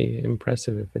be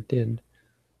impressive if it did,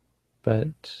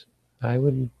 but I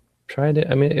would try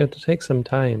to, I mean, it'll take some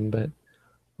time, but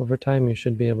over time you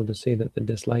should be able to see that the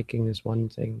disliking is one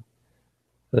thing.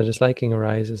 The disliking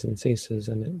arises and ceases,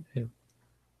 and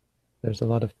there's a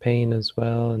lot of pain as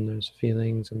well, and there's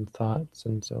feelings and thoughts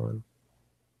and so on.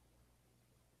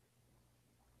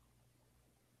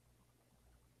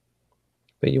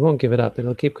 But you won't give it up.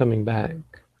 It'll keep coming back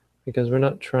because we're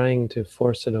not trying to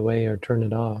force it away or turn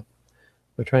it off.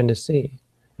 We're trying to see,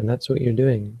 and that's what you're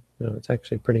doing. You know, it's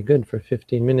actually pretty good. For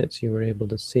 15 minutes, you were able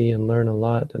to see and learn a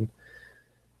lot and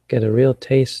get a real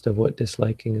taste of what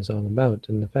disliking is all about.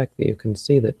 And the fact that you can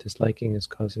see that disliking is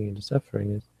causing you to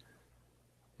suffering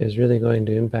is really going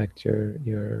to impact your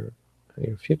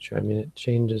future. I mean, it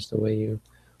changes the way you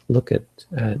look at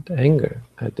anger,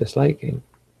 at disliking.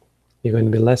 You're going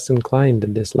to be less inclined to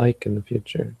dislike in the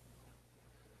future.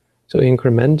 So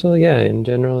incremental, yeah, in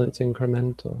general it's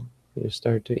incremental. You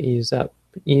start to ease up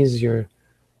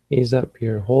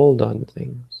your hold on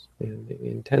things, the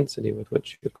intensity with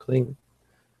which you cling.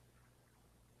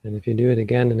 And if you do it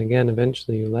again and again,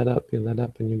 eventually you let up,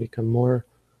 and you become more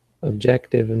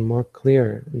objective and more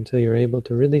clear until you're able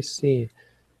to really see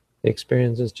the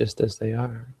experiences just as they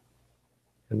are.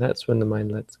 And that's when the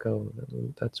mind lets go.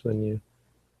 That's when you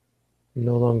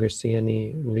no longer see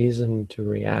any reason to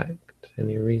react,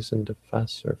 any reason to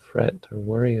fuss or fret or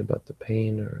worry about the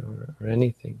pain or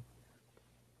anything.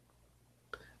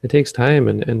 It takes time,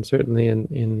 and certainly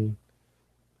in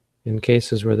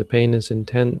cases where the pain is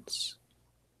intense,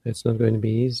 it's not going to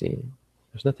be easy.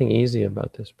 There's nothing easy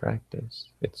about this practice.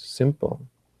 It's simple,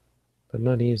 but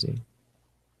not easy.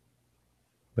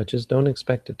 But just don't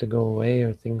expect it to go away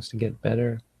or things to get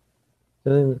better. The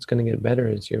thing that's going to get better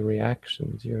is your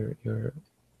reactions, your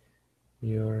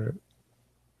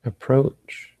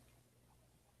approach,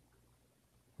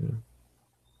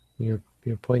 your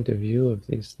point of view of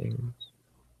these things.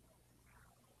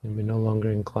 And we're no longer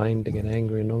inclined to get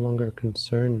angry, no longer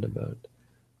concerned about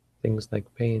things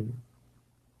like pain.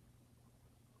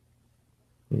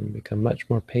 And become much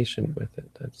more patient with it.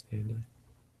 That's the idea.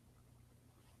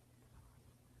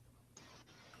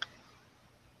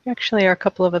 Actually, are a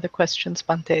couple of other questions,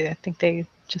 Bhante. I think they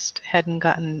just hadn't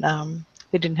gotten,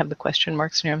 they didn't have the question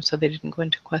marks near them, so they didn't go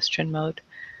into question mode.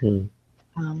 Do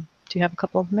you have a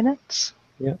couple of minutes?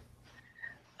 Yeah.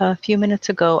 A few minutes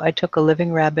ago, I took a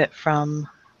living rabbit from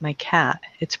my cat.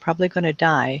 It's probably going to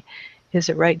die. Is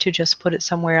it right to just put it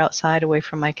somewhere outside away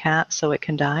from my cat so it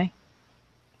can die?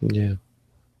 Yeah,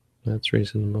 that's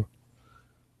reasonable.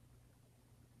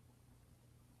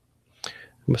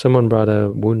 Someone brought a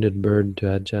wounded bird to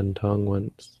Ajahn Tong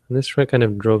once, and this kind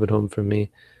of drove it home for me.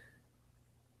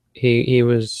 He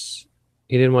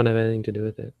didn't want to have anything to do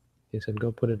with it. He said,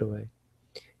 "Go put it away."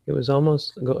 It was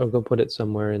almost go put it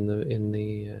somewhere in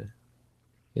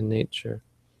nature.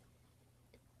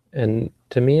 And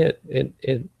to me, it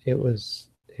was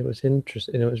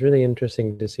interesting. It was really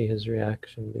interesting to see his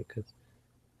reaction because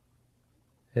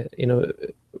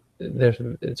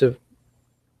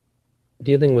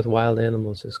dealing with wild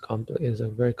animals is a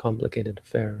very complicated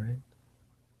affair, right?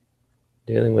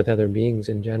 Dealing with other beings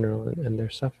in general and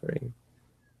their suffering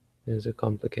is a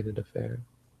complicated affair.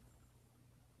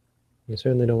 You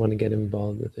certainly don't want to get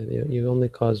involved with it. You only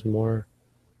cause more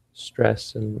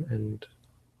stress and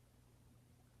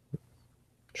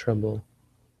trouble.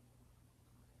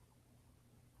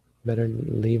 Better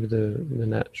leave the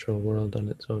natural world on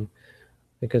its own.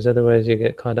 because otherwise you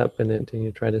get caught up in it and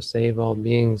you try to save all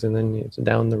beings, and then it's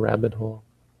down the rabbit hole.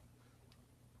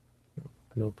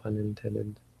 No pun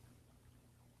intended.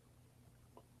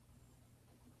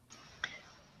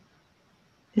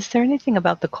 Is there anything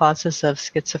about the causes of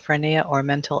schizophrenia or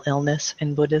mental illness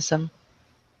in Buddhism?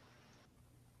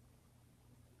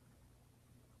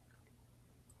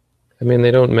 I mean,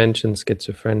 they don't mention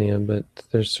schizophrenia, but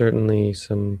there's certainly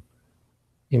some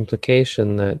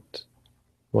implication that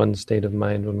one state of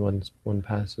mind when one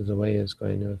passes away is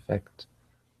going to affect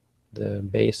the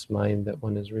base mind that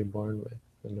one is reborn with,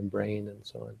 and the brain and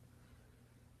so on.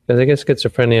 Because I guess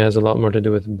schizophrenia has a lot more to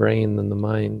do with the brain than the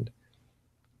mind.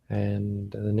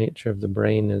 And the nature of the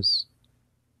brain is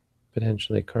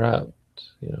potentially corrupt.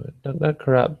 Not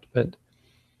corrupt, but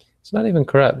it's not even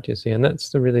corrupt, you see. And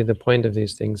that's really the point of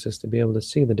these things, is to be able to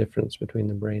see the difference between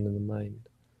the brain and the mind.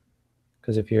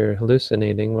 Because if you're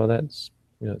hallucinating, well, that's,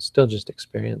 it's still just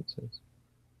experiences.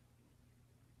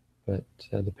 But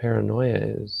the paranoia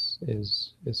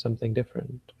is something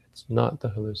different. It's not the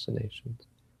hallucinations.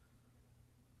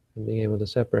 And being able to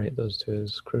separate those two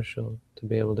is crucial, to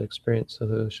be able to experience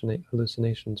the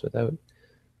hallucinations without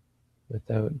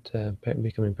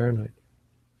becoming paranoid.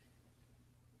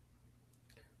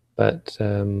 But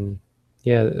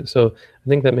yeah, so I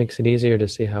think that makes it easier to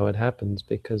see how it happens,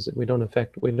 because we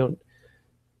aren't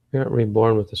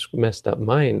reborn with a messed up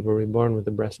mind. We're reborn with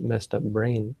a messed up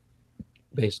brain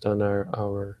based on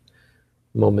our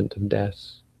moment of death.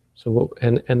 So,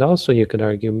 and also you could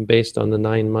argue based on the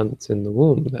 9 months in the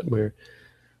womb that we're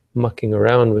mucking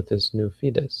around with this new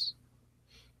fetus.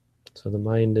 So the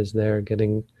mind is there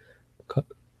getting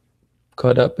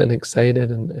caught up and excited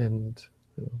and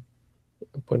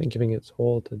giving its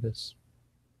whole to this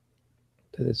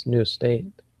new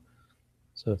state.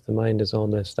 So if the mind is all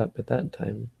messed up at that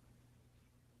time,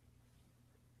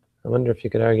 I wonder if you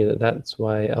could argue that that's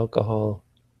why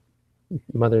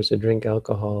mothers who drink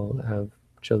alcohol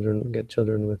get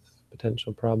children with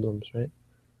potential problems, right?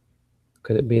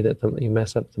 Could it be that you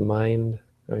mess up the mind,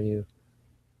 or you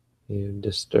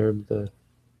disturb the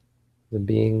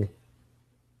being,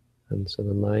 and so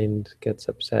the mind gets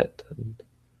upset? And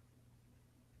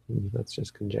that's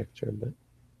just conjecture, but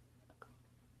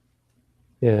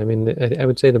yeah, I mean, I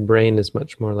would say the brain is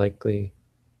much more likely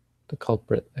the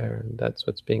culprit there, and that's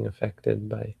what's being affected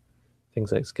by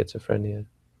things like schizophrenia.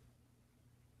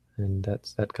 And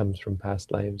that comes from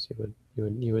past lives.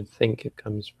 You would think it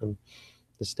comes from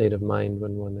the state of mind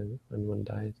when one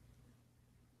dies.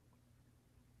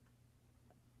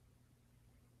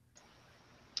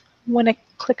 When I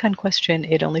click on question,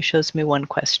 it only shows me one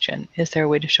question. Is there a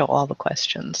way to show all the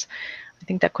questions? I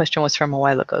think that question was from a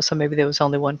while ago, so maybe there was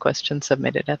only one question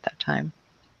submitted at that time.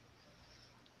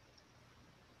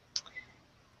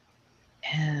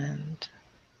 And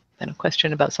then a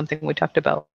question about something we talked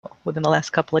about within the last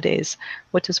couple of days.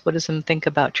 What does Buddhism think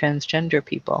about transgender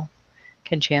people?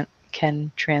 Can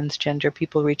transgender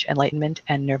people reach enlightenment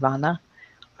and nirvana?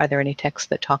 Are there any texts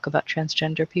that talk about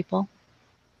transgender people?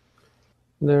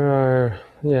 There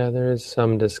is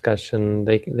some discussion.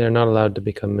 They're not allowed to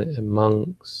become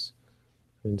monks,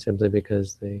 simply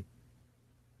because they.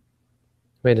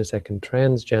 Wait a second.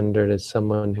 Transgendered is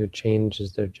someone who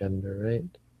changes their gender, right?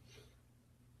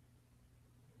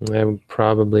 I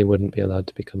probably wouldn't be allowed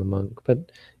to become a monk,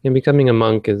 but in becoming a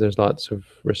monk, there's lots of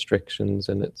restrictions,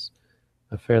 and it's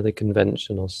a fairly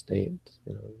conventional state.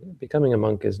 Becoming a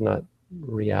monk is not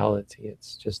reality;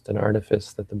 it's just an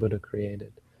artifice that the Buddha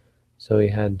created. So he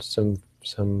had some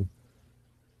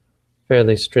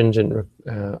fairly stringent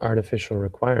artificial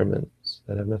requirements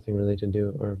that have nothing really to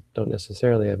do, or don't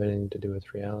necessarily have anything to do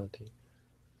with reality.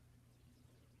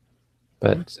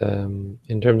 But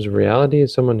in terms of reality,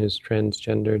 as someone who's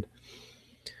transgendered,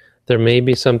 there may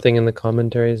be something in the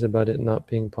commentaries about it not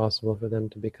being possible for them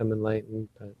to become enlightened,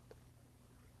 but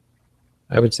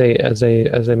I would say, as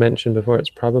I mentioned before, it's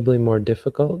probably more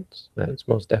difficult. It's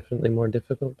most definitely more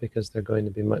difficult, because they're going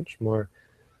to be much more,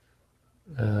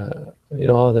 all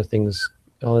other things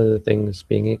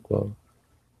being equal,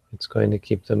 it's going to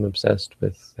keep them obsessed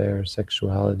with their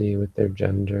sexuality, with their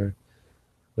gender,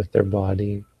 with their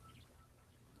body.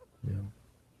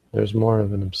 There's more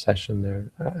of an obsession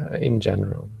there in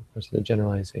general. Of course, the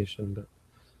generalization, but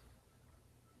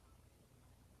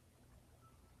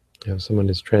if someone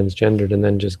is transgendered and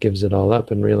then just gives it all up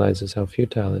and realizes how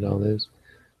futile it all is,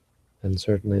 then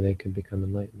certainly they could become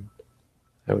enlightened,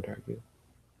 I would argue.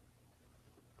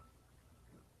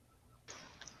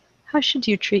 How should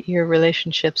you treat your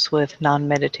relationships with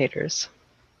non-meditators?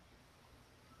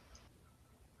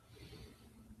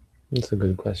 That's a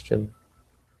good question.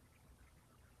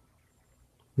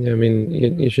 Yeah, I mean,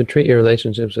 you should treat your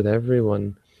relationships with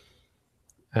everyone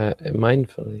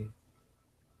mindfully.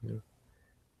 You know.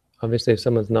 Obviously, if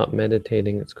someone's not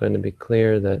meditating, it's going to be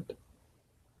clear that,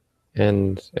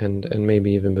 and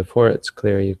maybe even before it's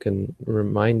clear, you can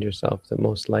remind yourself that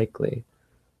most likely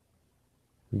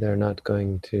they're not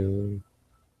going to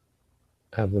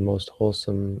have the most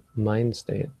wholesome mind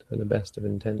state or the best of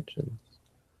intentions.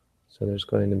 So there's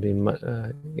going to be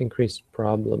increased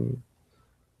problem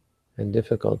and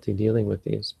difficulty dealing with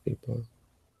these people.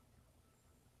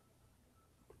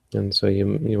 And so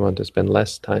you want to spend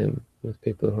less time with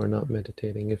people who are not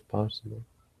meditating if possible.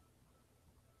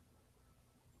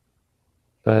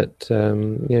 But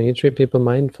you treat people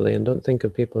mindfully and don't think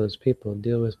of people as people.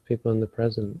 Deal with people in the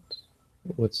present.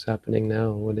 What's happening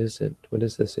now? What is it? What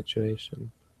is the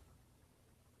situation?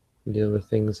 Deal with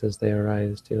things as they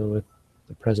arise. Deal with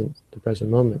the present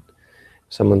moment.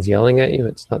 If someone's yelling at you,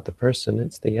 it's not the person,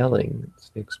 it's the yelling, it's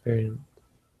the experience.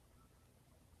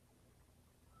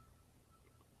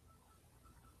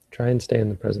 Try and stay in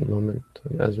the present moment.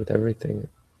 As with everything,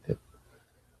 it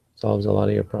solves a lot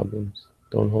of your problems.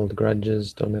 Don't hold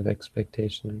grudges, don't have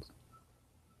expectations.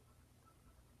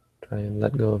 Try and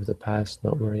let go of the past,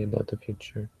 not worry about the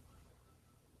future.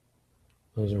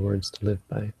 Those are words to live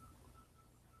by.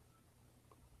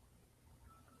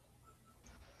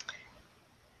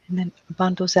 And then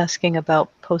Banto's asking about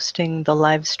posting the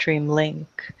live stream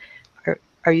link.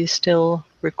 Are you still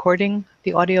recording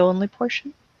the audio only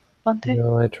portion, Bante?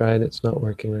 No, I tried. It's not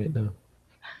working right now.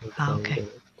 I'll try Okay. again.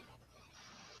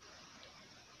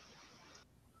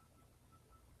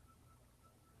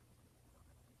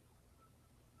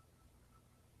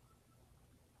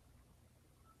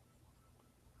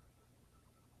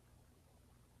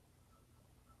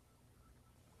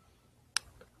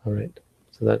 All right.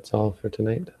 So that's all for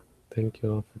tonight. Thank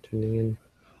you all for tuning in.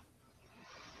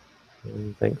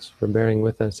 And thanks for bearing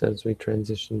with us as we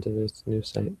transition to this new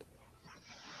site.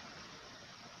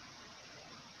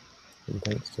 And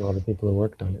thanks to all the people who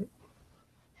worked on it.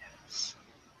 Yes.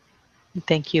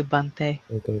 Thank you, Bante.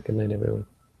 Okay, good night, everyone.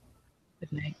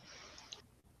 Good night.